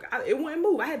 It wouldn't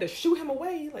move. I had to shoo him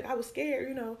away. Like, I was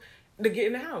scared, to get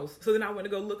in the house. So then I went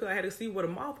to go look. I had to see what a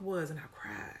moth was, and I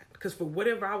cried. Because for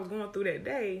whatever I was going through that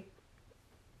day,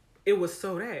 it was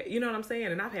so that, you know what I'm saying?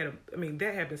 And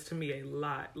that happens to me a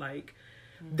lot. Like,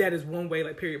 that is one way,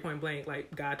 like, period, point blank,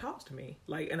 like, God talks to me.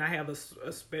 Like, and I have a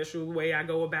special way I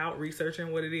go about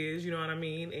researching what it is, you know what I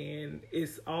mean? And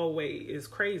it's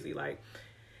crazy. Like,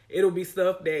 it'll be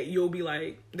stuff that you'll be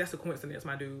like, that's a coincidence,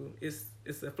 my dude. It's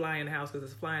a fly in the house because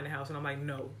it's a fly in the house. And I'm like,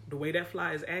 no, the way that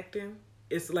fly is acting,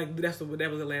 it's like, that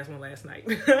was the last one last night.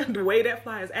 The way that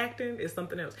fly is acting is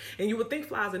something else. And you would think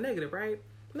flies are negative, right?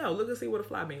 No, look and see what a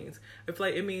fly means.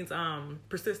 It means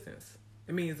persistence.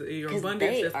 It means your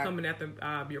abundance that's coming after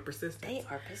your persistence. They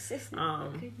are persistent.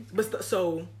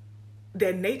 So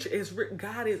that nature is,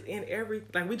 God is in every,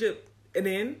 like, and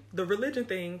then the religion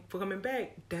thing, for coming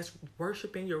back, that's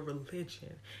worshiping your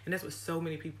religion. And that's what so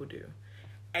many people do.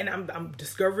 And I'm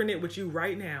discovering it with you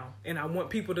right now. And I want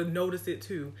people to notice it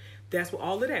too. That's what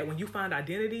all of that, when you find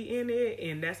identity in it,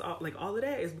 and that's all, like, all of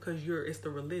that is because it's the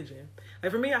religion.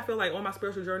 Like, for me, I feel like on my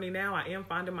spiritual journey now, I am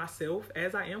finding myself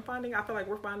as I am finding. I feel like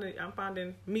I'm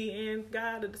finding me and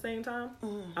God at the same time.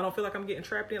 I don't feel like I'm getting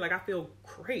trapped in. Like, I feel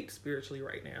great spiritually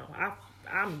right now.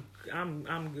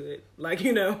 I'm good. Like,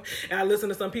 and I listen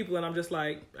to some people and I'm just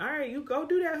like, all right, you go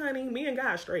do that, honey. Me and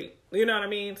God straight. You know what I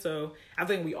mean? So I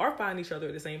think we are finding each other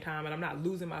at the same time, and I'm not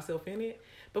losing myself in it.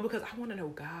 But because I want to know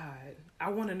God. I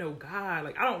want to know God.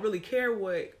 Like, I don't really care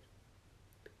what,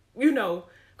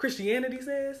 Christianity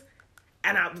says.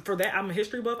 And for that, I'm a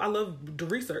history buff. I love the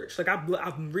research. Like,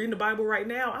 I'm reading the Bible right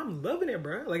now. I'm loving it,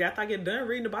 bro. Like, after I get done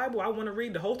reading the Bible, I want to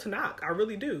read the whole Tanakh. I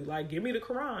really do. Like, give me the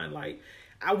Quran. Like,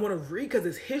 I want to read because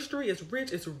it's history. It's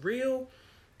rich. It's real.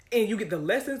 And you get the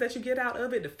lessons that you get out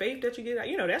of it, the faith that you get out.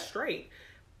 That's straight.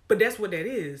 But that's what that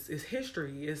is. It's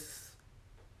history. It's,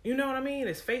 you know what I mean?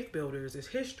 It's faith builders. It's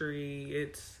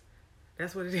history.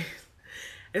 That's what it is.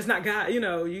 It's not God. You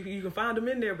can find them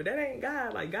in there, but that ain't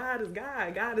God. Like, God is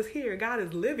God. God is here. God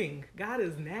is living. God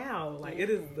is now. Like, it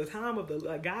is the time of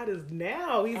God is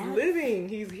now. He's living.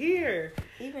 He's here.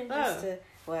 Even just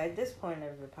at this point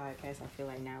of the podcast, I feel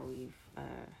like now we've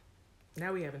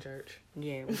now we having church.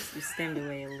 Yeah, we stemmed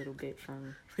away a little bit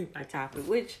from the topic,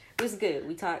 which was good.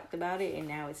 We talked about it, and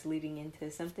now it's leading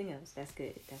into something else. That's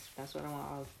good. That's what I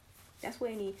want. That's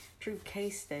what any true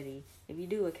case study. If you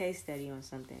do a case study on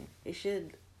something, it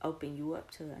should open you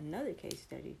up to another case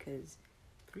study, because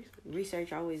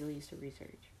research always leads to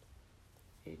research.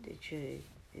 It should.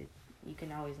 You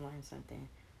can always learn something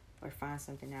or find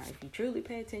something out. If you truly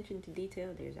pay attention to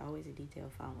detail, there's always a detail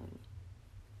following you.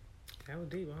 That was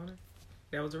deep, wasn't it?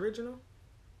 That was original?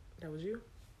 That was you?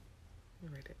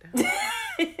 Let me write that down.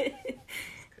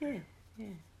 Yeah.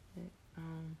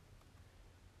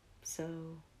 So,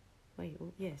 wait,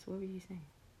 yes, what were you saying?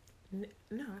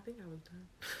 No, I think I was done.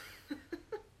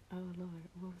 Oh, Lord,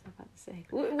 what was I about to say?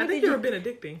 I think you were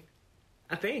benedicting.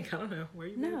 I think. I don't know. Were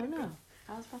you benedicting? No.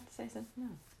 I was about to say something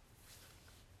else.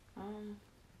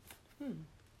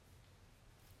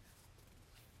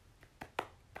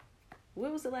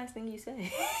 What was the last thing you said?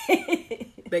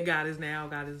 That God is now.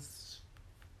 God is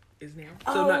is now.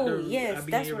 So not to yes,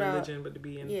 be that's in what religion, but to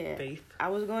be in faith. I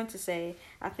was going to say,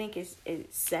 I think it's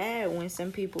sad when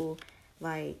some people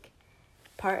like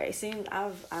it seems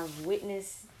I've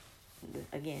witnessed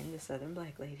again the Southern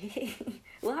black lady.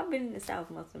 Well, I've been in the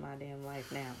South most of my damn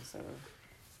life now, so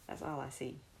that's all I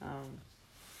see.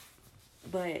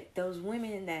 But those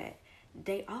women that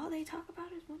all they talk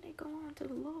about is when they go on to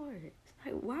the Lord. It's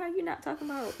like, why are you not talking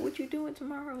about what you doing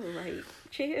tomorrow? Like,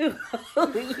 chill.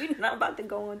 You're not about to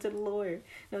go on to the Lord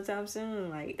no time soon.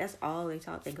 Like, that's all they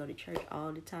talk. They go to church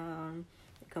all the time.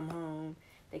 They come home.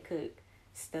 They cook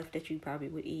stuff that you probably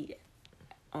would eat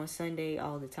on Sunday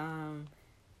all the time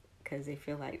because they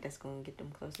feel like that's going to get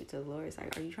them closer to the Lord. It's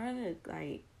like, are you trying to,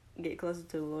 like, get closer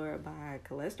to the Lord by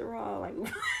cholesterol? Like,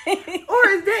 or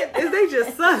is they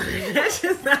just Southern? That's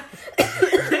just not.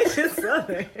 They just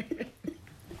Southern.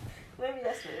 Maybe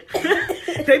that's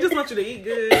it. They just want you to eat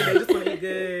good. They just want to eat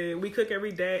good. We cook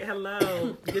every day.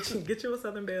 Hello, get you a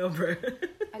Southern Belle, bro.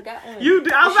 I got one. You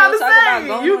do. I was about to say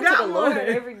you got to the one Lord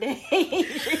every day.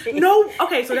 No,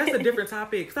 okay, so that's a different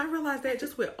topic. Because I realized that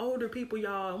just with older people,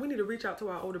 y'all, and we need to reach out to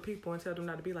our older people and tell them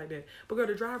not to be like that. But girl,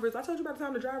 the drivers, I told you about the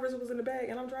time the drivers was in the back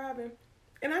and I'm driving,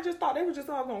 and I just thought they were just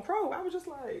all gonna croak. I was just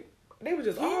like, they were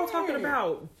just all talking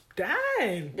about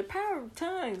dying. The power of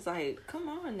tongues, like, come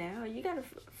on now, you gotta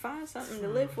find something to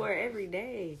live for every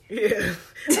day. Yeah,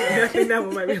 I think that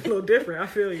one might be a little different. I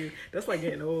feel you. That's like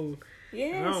getting old.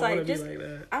 Yeah, it's like just like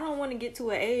I don't want to get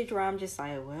to an age where I'm just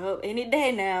like, well, any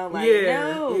day now. Like,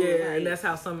 no. Yeah, like, and that's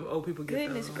how some old people get.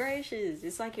 Goodness gracious,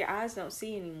 it's like your eyes don't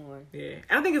see anymore. Yeah,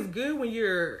 and I think it's good when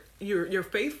you're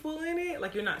faithful in it,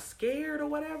 like you're not scared or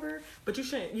whatever. But you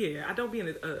shouldn't. Yeah, I don't be in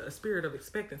a spirit of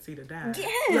expectancy to die.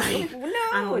 Yes, like,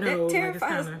 no, that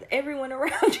terrifies everyone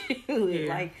around you.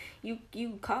 Yeah. Like you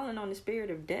calling on the spirit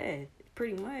of death.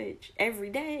 Pretty much every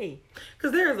day,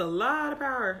 because there is a lot of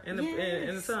power in the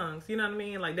in the tongues. You know what I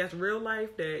mean? Like that's real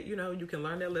life. That you can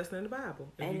learn that lesson in the Bible.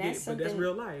 And but that's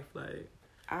real life. Like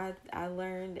I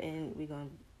learned, and we're gonna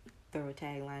throw a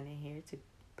tagline in here to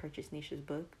purchase Nisha's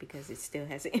book because it still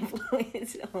has an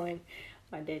influence on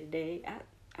my day to day. I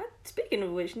speaking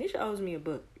of which, Nisha owes me a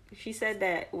book. She said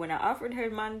that when I offered her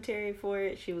monetary for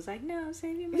it, she was like, "No,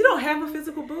 save your money." You don't have a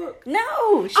physical book? No.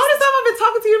 All the time I've been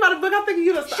talking to you about a book, I'm thinking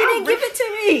you. She didn't give it to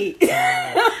me.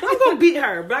 I'm gonna beat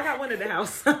her, but I got one in the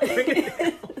house.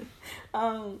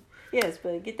 Yes,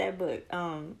 but get that book.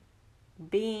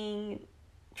 Being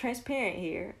transparent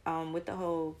here. With the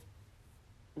whole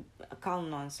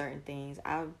calling on certain things,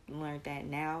 I've learned that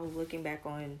now, looking back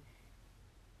on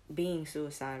being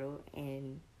suicidal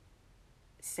and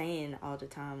saying all the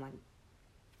time like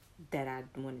that I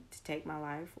wanted to take my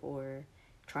life or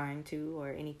trying to or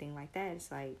anything like that.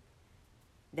 It's like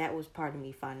that was part of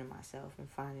me finding myself and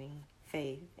finding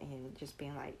faith and just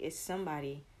being like, it's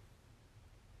somebody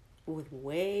with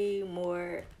way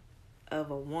more of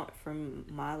a want from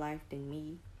my life than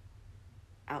me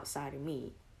outside of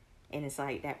me. And it's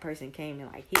like that person came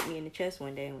and like hit me in the chest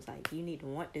one day and was like, you need to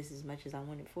want this as much as I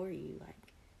want it for you. Like,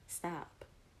 stop.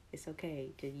 It's okay.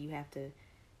 You have to.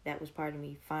 That was part of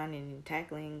me finding and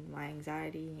tackling my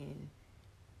anxiety and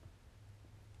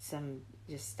some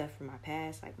just stuff from my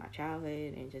past, like my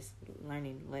childhood, and just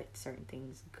learning to let certain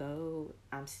things go.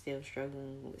 I'm still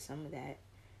struggling with some of that.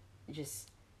 Just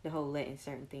the whole letting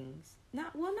certain things,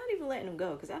 not even letting them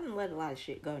go, because I done let a lot of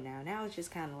shit go now. Now it's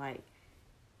just kind of like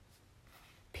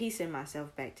piecing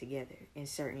myself back together in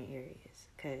certain areas,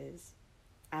 because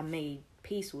I made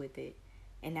peace with it,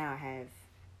 and now I have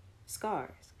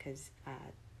scars, because I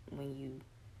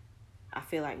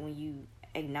feel like when you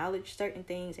acknowledge certain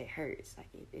things, it hurts. Like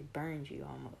it burns you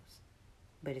almost.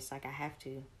 But it's like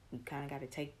you kind of got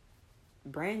to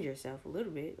brand yourself a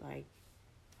little bit. Like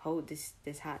hold this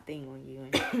hot thing on you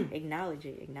and acknowledge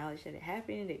it. Acknowledge that it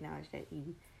happened. Acknowledge that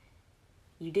you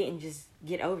didn't just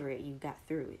get over it. You got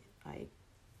through it. Like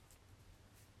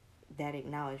that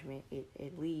acknowledgement,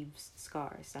 it leaves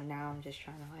scars. So now I'm just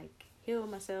trying to like heal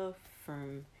myself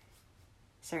from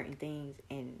certain things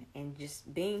and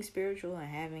just being spiritual and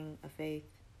having a faith,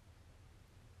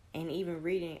 and even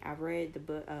reading. I read the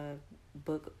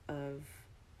book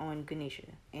on Ganesha,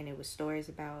 and it was stories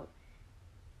about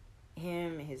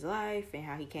him and his life and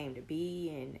how he came to be,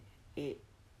 and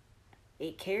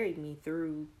it carried me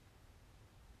through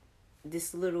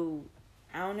this little,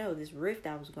 I don't know, this rift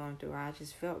I was going through. I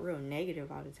just felt real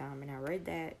negative all the time, and I read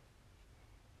that,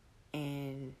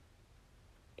 and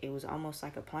it was almost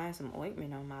like applying some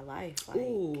ointment on my life. Like,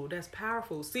 ooh, that's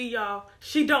powerful. See, y'all,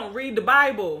 she don't read the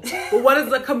Bible. But what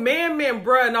is a commandment,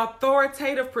 bruh? An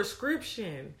authoritative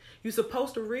prescription. You're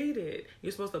supposed to read it.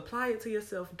 You're supposed to apply it to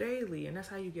yourself daily. And that's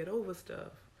how you get over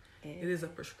stuff. It is a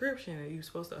prescription, and you're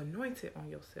supposed to anoint it on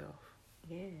yourself.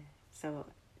 Yeah. So,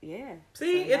 yeah.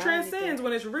 See, so it transcends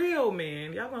when it's real,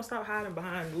 man. Y'all gonna stop hiding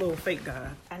behind little fake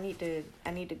God. I need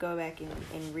to go back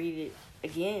and read it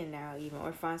again now, even,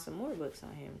 or find some more books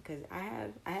on him, because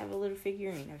I have a little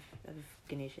figurine of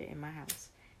Ganesha in my house,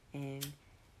 and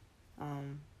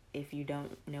if you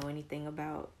don't know anything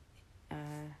about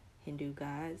Hindu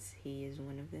gods, he is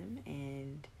one of them,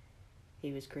 and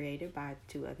he was created by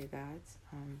 2 other gods.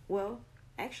 Well,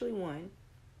 actually one.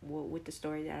 With the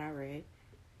story that I read,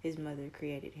 his mother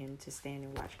created him to stand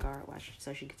and watch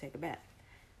so she could take a bath.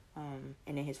 And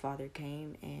then his father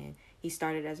came, and he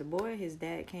started as a boy. His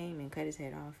dad came and cut his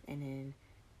head off, and then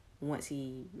once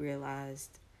he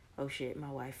realized, oh shit,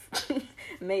 my wife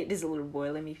made this little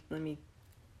boy, let me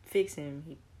fix him,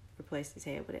 he replaced his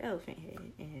head with an elephant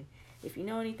head. And if you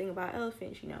know anything about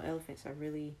elephants, you know elephants are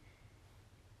really,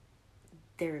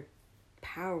 they're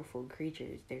powerful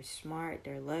creatures. They're smart,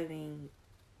 they're loving,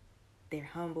 they're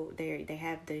humble, they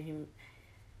have the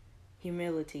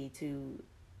humility to,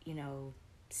 you know,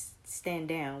 stand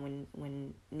down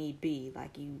when need be.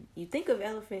 Like, you think of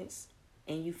elephants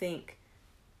and you think,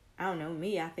 I don't know,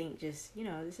 me, I think just, you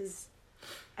know, this is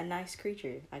a nice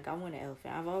creature. Like, I want an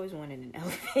elephant. I've always wanted an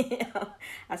elephant.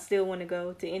 I still want to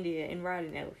go to India and ride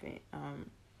an elephant,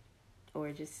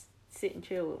 or just sit and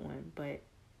chill with one. But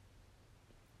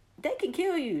they can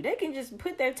kill you. They can just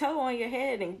put their toe on your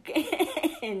head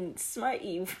and smite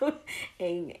you,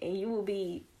 and you will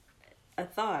be a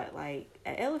thought. Like,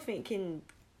 an elephant can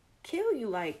kill you,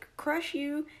 like crush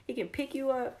you. He can pick you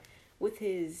up with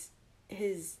his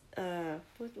what's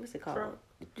it called? Trunk.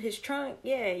 His trunk.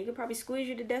 Yeah, he can probably squeeze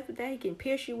you to death with that. He can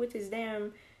pierce you with his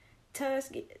damn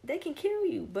tusk. They can kill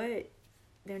you, but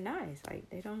they're nice. Like,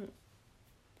 they don't.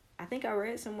 I think I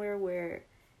read somewhere where,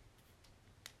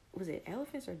 was it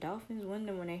elephants or dolphins? One of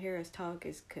them, when they hear us talk,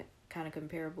 is kind of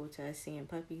comparable to us seeing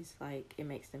puppies. Like, it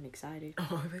makes them excited.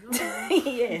 Oh,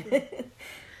 yeah.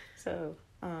 So,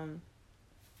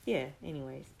 yeah.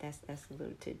 Anyways, that's a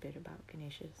little tidbit about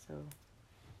Ganesha. So,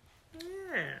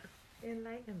 yeah,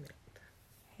 enlightenment.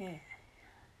 yeah.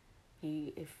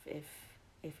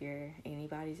 If you're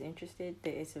anybody's interested,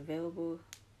 that it's available.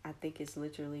 I think it's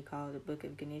literally called the Book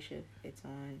of Ganesha. It's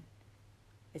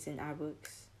in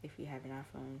iBooks. If you have an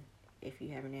iPhone, if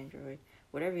you have an Android,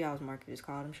 whatever y'all's market is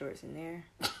called, I'm sure it's in there.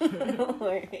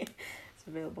 Or it's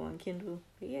available on Kindle.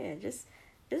 But yeah, just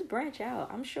branch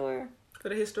out. I'm sure. For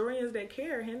the historians that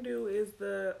care, Hindu is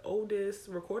the oldest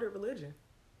recorded religion.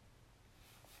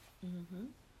 Mm-hmm.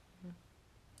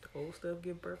 The old stuff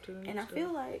give birth to the new And I stuff.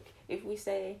 feel like if we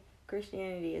say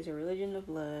Christianity is a religion of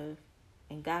love,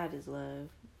 and God is love,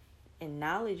 and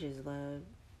knowledge is love,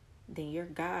 then your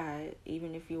God,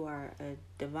 even if you are a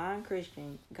divine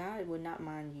Christian, God would not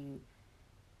mind you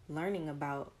learning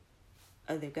about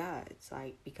other gods,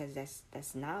 like, because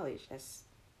that's knowledge.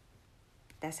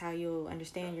 That's how you'll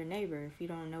understand your neighbor. If you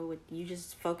don't know what, you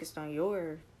just focused on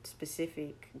your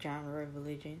specific genre of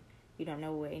religion, you don't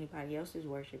know what anybody else's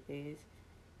worship is,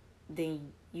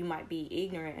 then you might be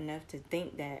ignorant enough to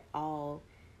think that all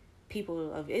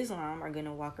people of Islam are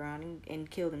gonna walk around and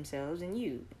kill themselves, and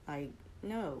you, like,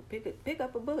 no, pick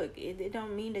up a book. It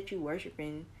don't mean that you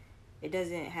worshiping. It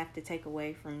doesn't have to take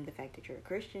away from the fact that you're a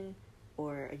Christian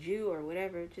or a Jew or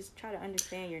whatever. Just try to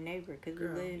understand your neighbor, because we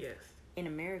live in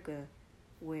America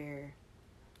where,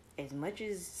 as much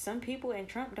as some people and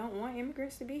Trump don't want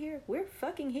immigrants to be here, we're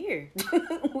fucking here.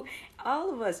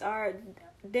 All of us are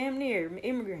damn near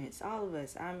immigrants. All of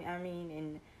us. I mean,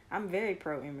 and I'm very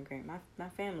pro-immigrant. My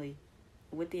family,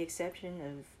 with the exception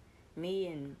of me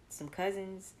and some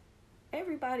cousins,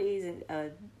 everybody is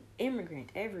an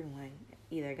immigrant. Everyone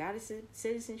either got a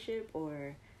citizenship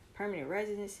or permanent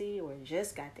residency or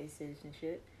just got their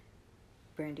citizenship.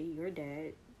 Brandy, your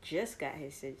dad just got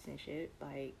his citizenship.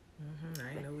 Like,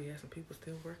 I didn't know we had some people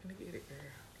still working to get it, girl.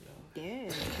 Yeah.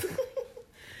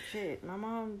 Shit, my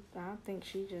mom, I don't think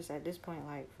she just at this point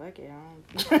like, fuck it,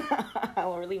 I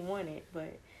don't really want it.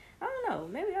 But I don't know,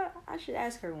 maybe I should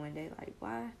ask her one day, like,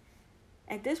 why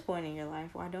at this point in your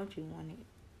life, why don't you want it?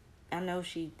 I know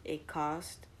it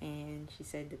cost, and she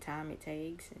said the time it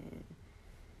takes, and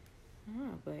I don't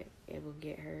know, but it will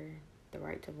get her the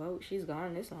right to vote. She's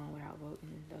gone this long without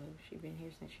voting, though. She's been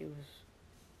here since she was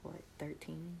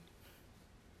 13.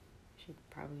 She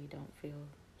probably don't feel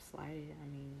slighted. I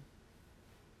mean,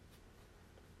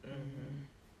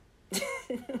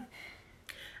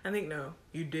 I think, no,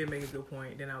 you did make a good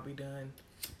point. Then I'll be done.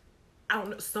 I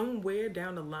don't know, somewhere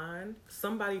down the line,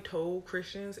 somebody told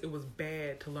Christians it was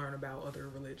bad to learn about other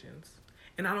religions.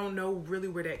 And I don't know really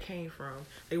where that came from.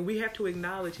 Like, we have to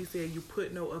acknowledge, he said, you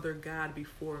put no other God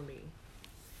before me.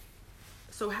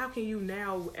 So how can you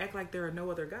now act like there are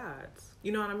no other gods?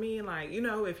 You know what I mean? Like, you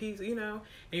know, if he's, you know,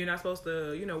 and you're not supposed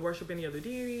to, you know, worship any other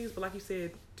deities, but like you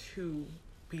said, to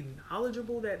be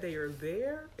knowledgeable that they are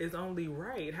there is only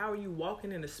right. How are you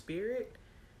walking in the spirit?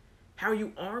 How are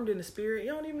you armed in the spirit?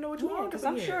 You don't even know what you're armed against.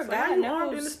 I'm sure like, God how you knows.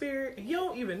 armed in the spirit? You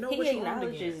don't even know He what you're armed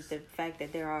acknowledges against. the fact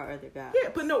that there are other gods. Yeah,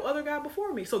 but no other God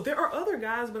before me. So there are other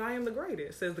gods, but I am the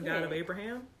greatest, says the God of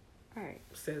Abraham. Right.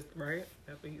 Says, right?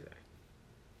 That's what he said.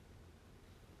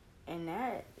 And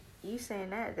that, you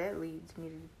saying that leads me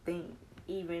to think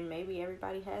even maybe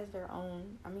everybody has their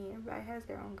own, everybody has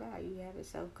their own God. You have a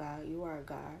self-God. You are a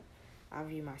God. I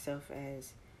view myself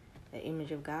as the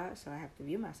image of God, so I have to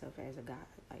view myself as a God.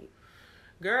 Like,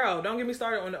 girl, don't get me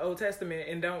started on the Old Testament,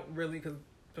 and don't really, because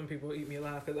some people eat me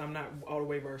alive because I'm not all the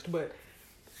way versed, but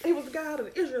he was the God of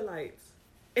the Israelites.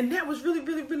 And that was really,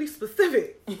 really, really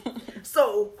specific.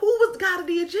 So, who was the God of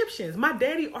the Egyptians? My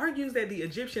daddy argues that the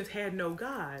Egyptians had no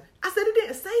God. I said it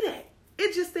didn't say that.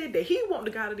 It just said that he wasn't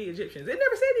the God of the Egyptians. It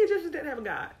never said the Egyptians didn't have a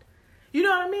God. You know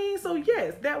what I mean? So,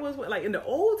 yes, that was what, like in the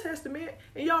Old Testament,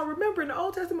 and y'all remember in the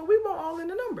Old Testament, we weren't all in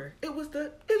the number. It was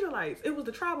the Israelites. It was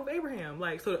the tribe of Abraham.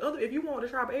 Like, so the other, if you want the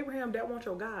tribe of Abraham, that wants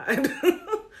your God.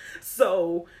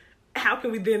 So, how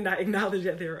can we then not acknowledge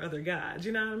that there are other gods?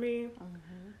 You know what I mean? mm-hmm.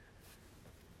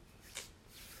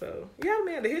 So yeah,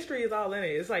 man, the history is all in it.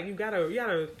 It's like you gotta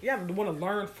want to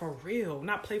learn for real,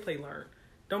 not play learn.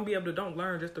 Don't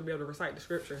learn just to be able to recite the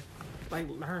scripture. Like,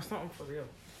 learn something for real.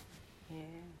 Yeah,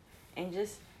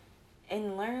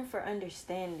 and learn for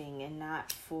understanding and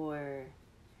not for,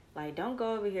 like, don't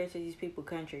go over here to these people's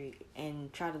country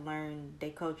and try to learn their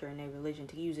culture and their religion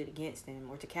to use it against them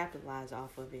or to capitalize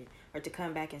off of it or to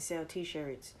come back and sell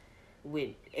T-shirts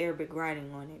with Arabic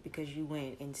writing on it because you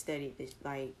went and studied this.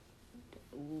 Like,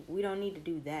 we don't need to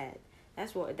do that.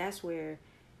 That's where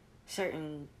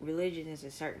certain religions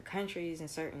and certain countries and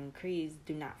certain creeds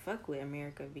do not fuck with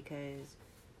America, because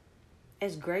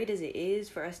as great as it is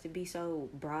for us to be so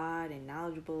broad and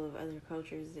knowledgeable of other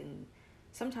cultures, and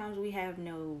sometimes we have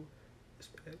no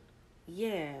Respect.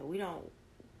 Yeah, we don't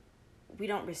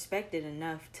respect it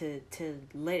enough to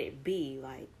let it be,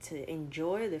 like, to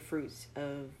enjoy the fruits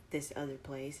of this other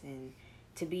place and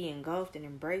to be engulfed and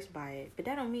embraced by it. But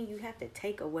that don't mean you have to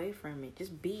take away from it.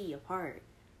 Just be a part.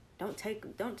 Don't take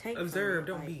Observe,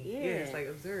 from it. don't be. Yeah, it's like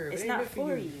observe. It's it not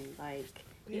for you. Like,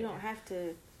 yeah. you don't have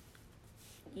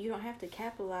to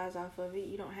capitalize off of it.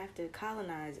 You don't have to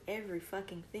colonize. Every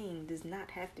fucking thing does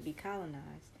not have to be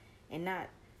colonized. And not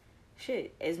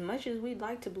shit. As much as we'd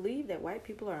like to believe that white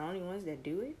people are the only ones that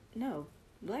do it, no.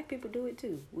 Black people do it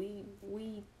too.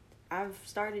 I've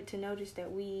started to notice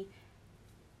that we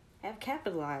have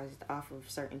capitalized off of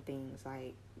certain things,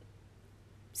 like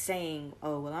saying,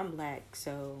 "Oh, well, I'm black,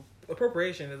 so."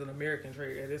 Appropriation is an American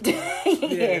trait at this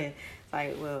point. Yeah. It's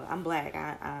like, well, I'm black.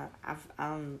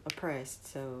 I'm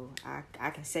oppressed, so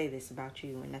I can say this about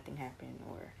you and nothing happened,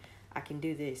 or I can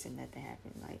do this and nothing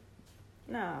happened. Like,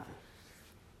 nah.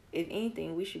 If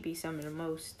anything, we should be some of the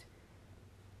most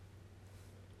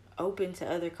open to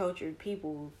other cultured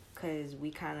people, because we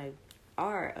kind of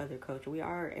are other culture. We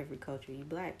are every culture. You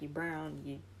black, you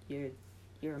brown, you're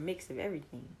a mix of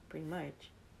everything, pretty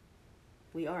much.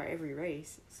 We are every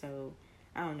race. So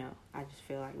I don't know. I just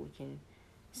feel like we can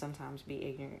sometimes be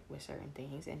ignorant with certain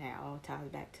things, and that all ties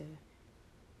back to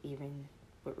even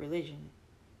with religion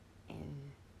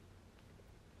and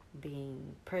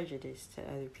being prejudiced to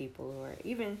other people, or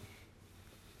even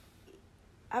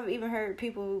I've even heard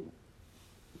people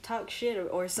talk shit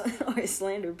or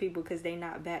slander people because they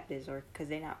not Baptist or because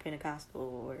they not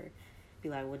Pentecostal, or be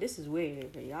like, well, this is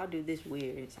weird, or y'all do this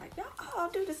weird. It's like, y'all all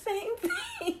do the same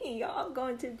thing. Y'all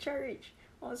going to church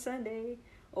on Sunday,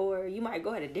 or you might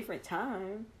go at a different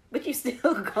time, but you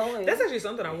still going. That's actually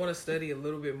something I want to study a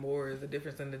little bit more, is the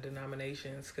difference in the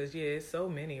denominations, because yeah, it's so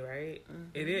many, right? Mm-hmm.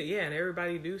 It is, yeah, and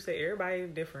everybody is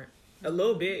different. A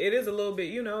little bit. It is a little bit,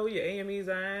 you know, your AME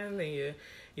Zion and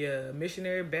your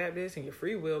Missionary Baptist and your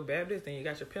Free Will Baptist, and you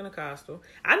got your Pentecostal.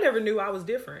 I never knew I was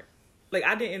different. Like,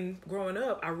 I didn't, growing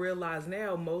up, I realize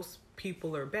now most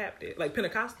people are Baptist. Like,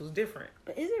 Pentecostal's different.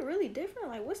 But is it really different?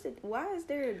 Like, why is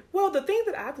there... Well, the thing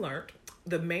that I've learned,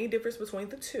 the main difference between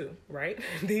the two, right?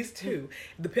 These two,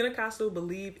 the Pentecostal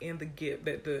believe in the gift,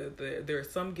 that there are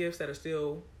some gifts that are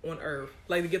still on earth,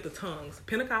 like the gift of tongues.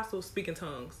 Pentecostals speak in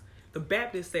tongues. The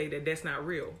Baptists say that that's not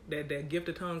real, that gift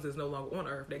of tongues is no longer on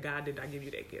earth, that God did not give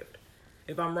you that gift.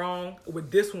 If I'm wrong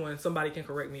with this one, somebody can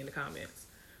correct me in the comments.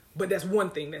 But that's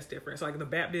one thing that's different. So like the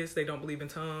Baptists, they don't believe in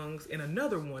tongues. And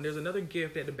another one, there's another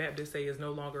gift that the Baptists say is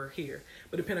no longer here.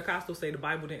 But the Pentecostals say the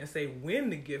Bible didn't say when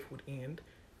the gift would end,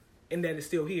 and that it's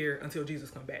still here until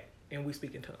Jesus come back. and we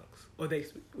speak in tongues, or they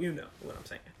speak, you know what I'm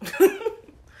saying.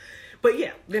 But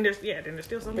then there's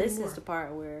still something This more. is the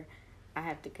part where I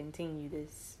have to continue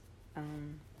this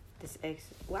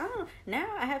now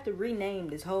I have to rename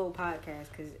this whole podcast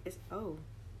because it's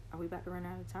are we about to run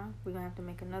out of time? We're gonna have to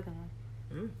make another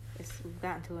one. We've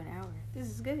gotten to an hour. This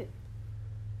is good.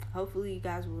 Hopefully you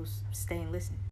guys will stay and listen.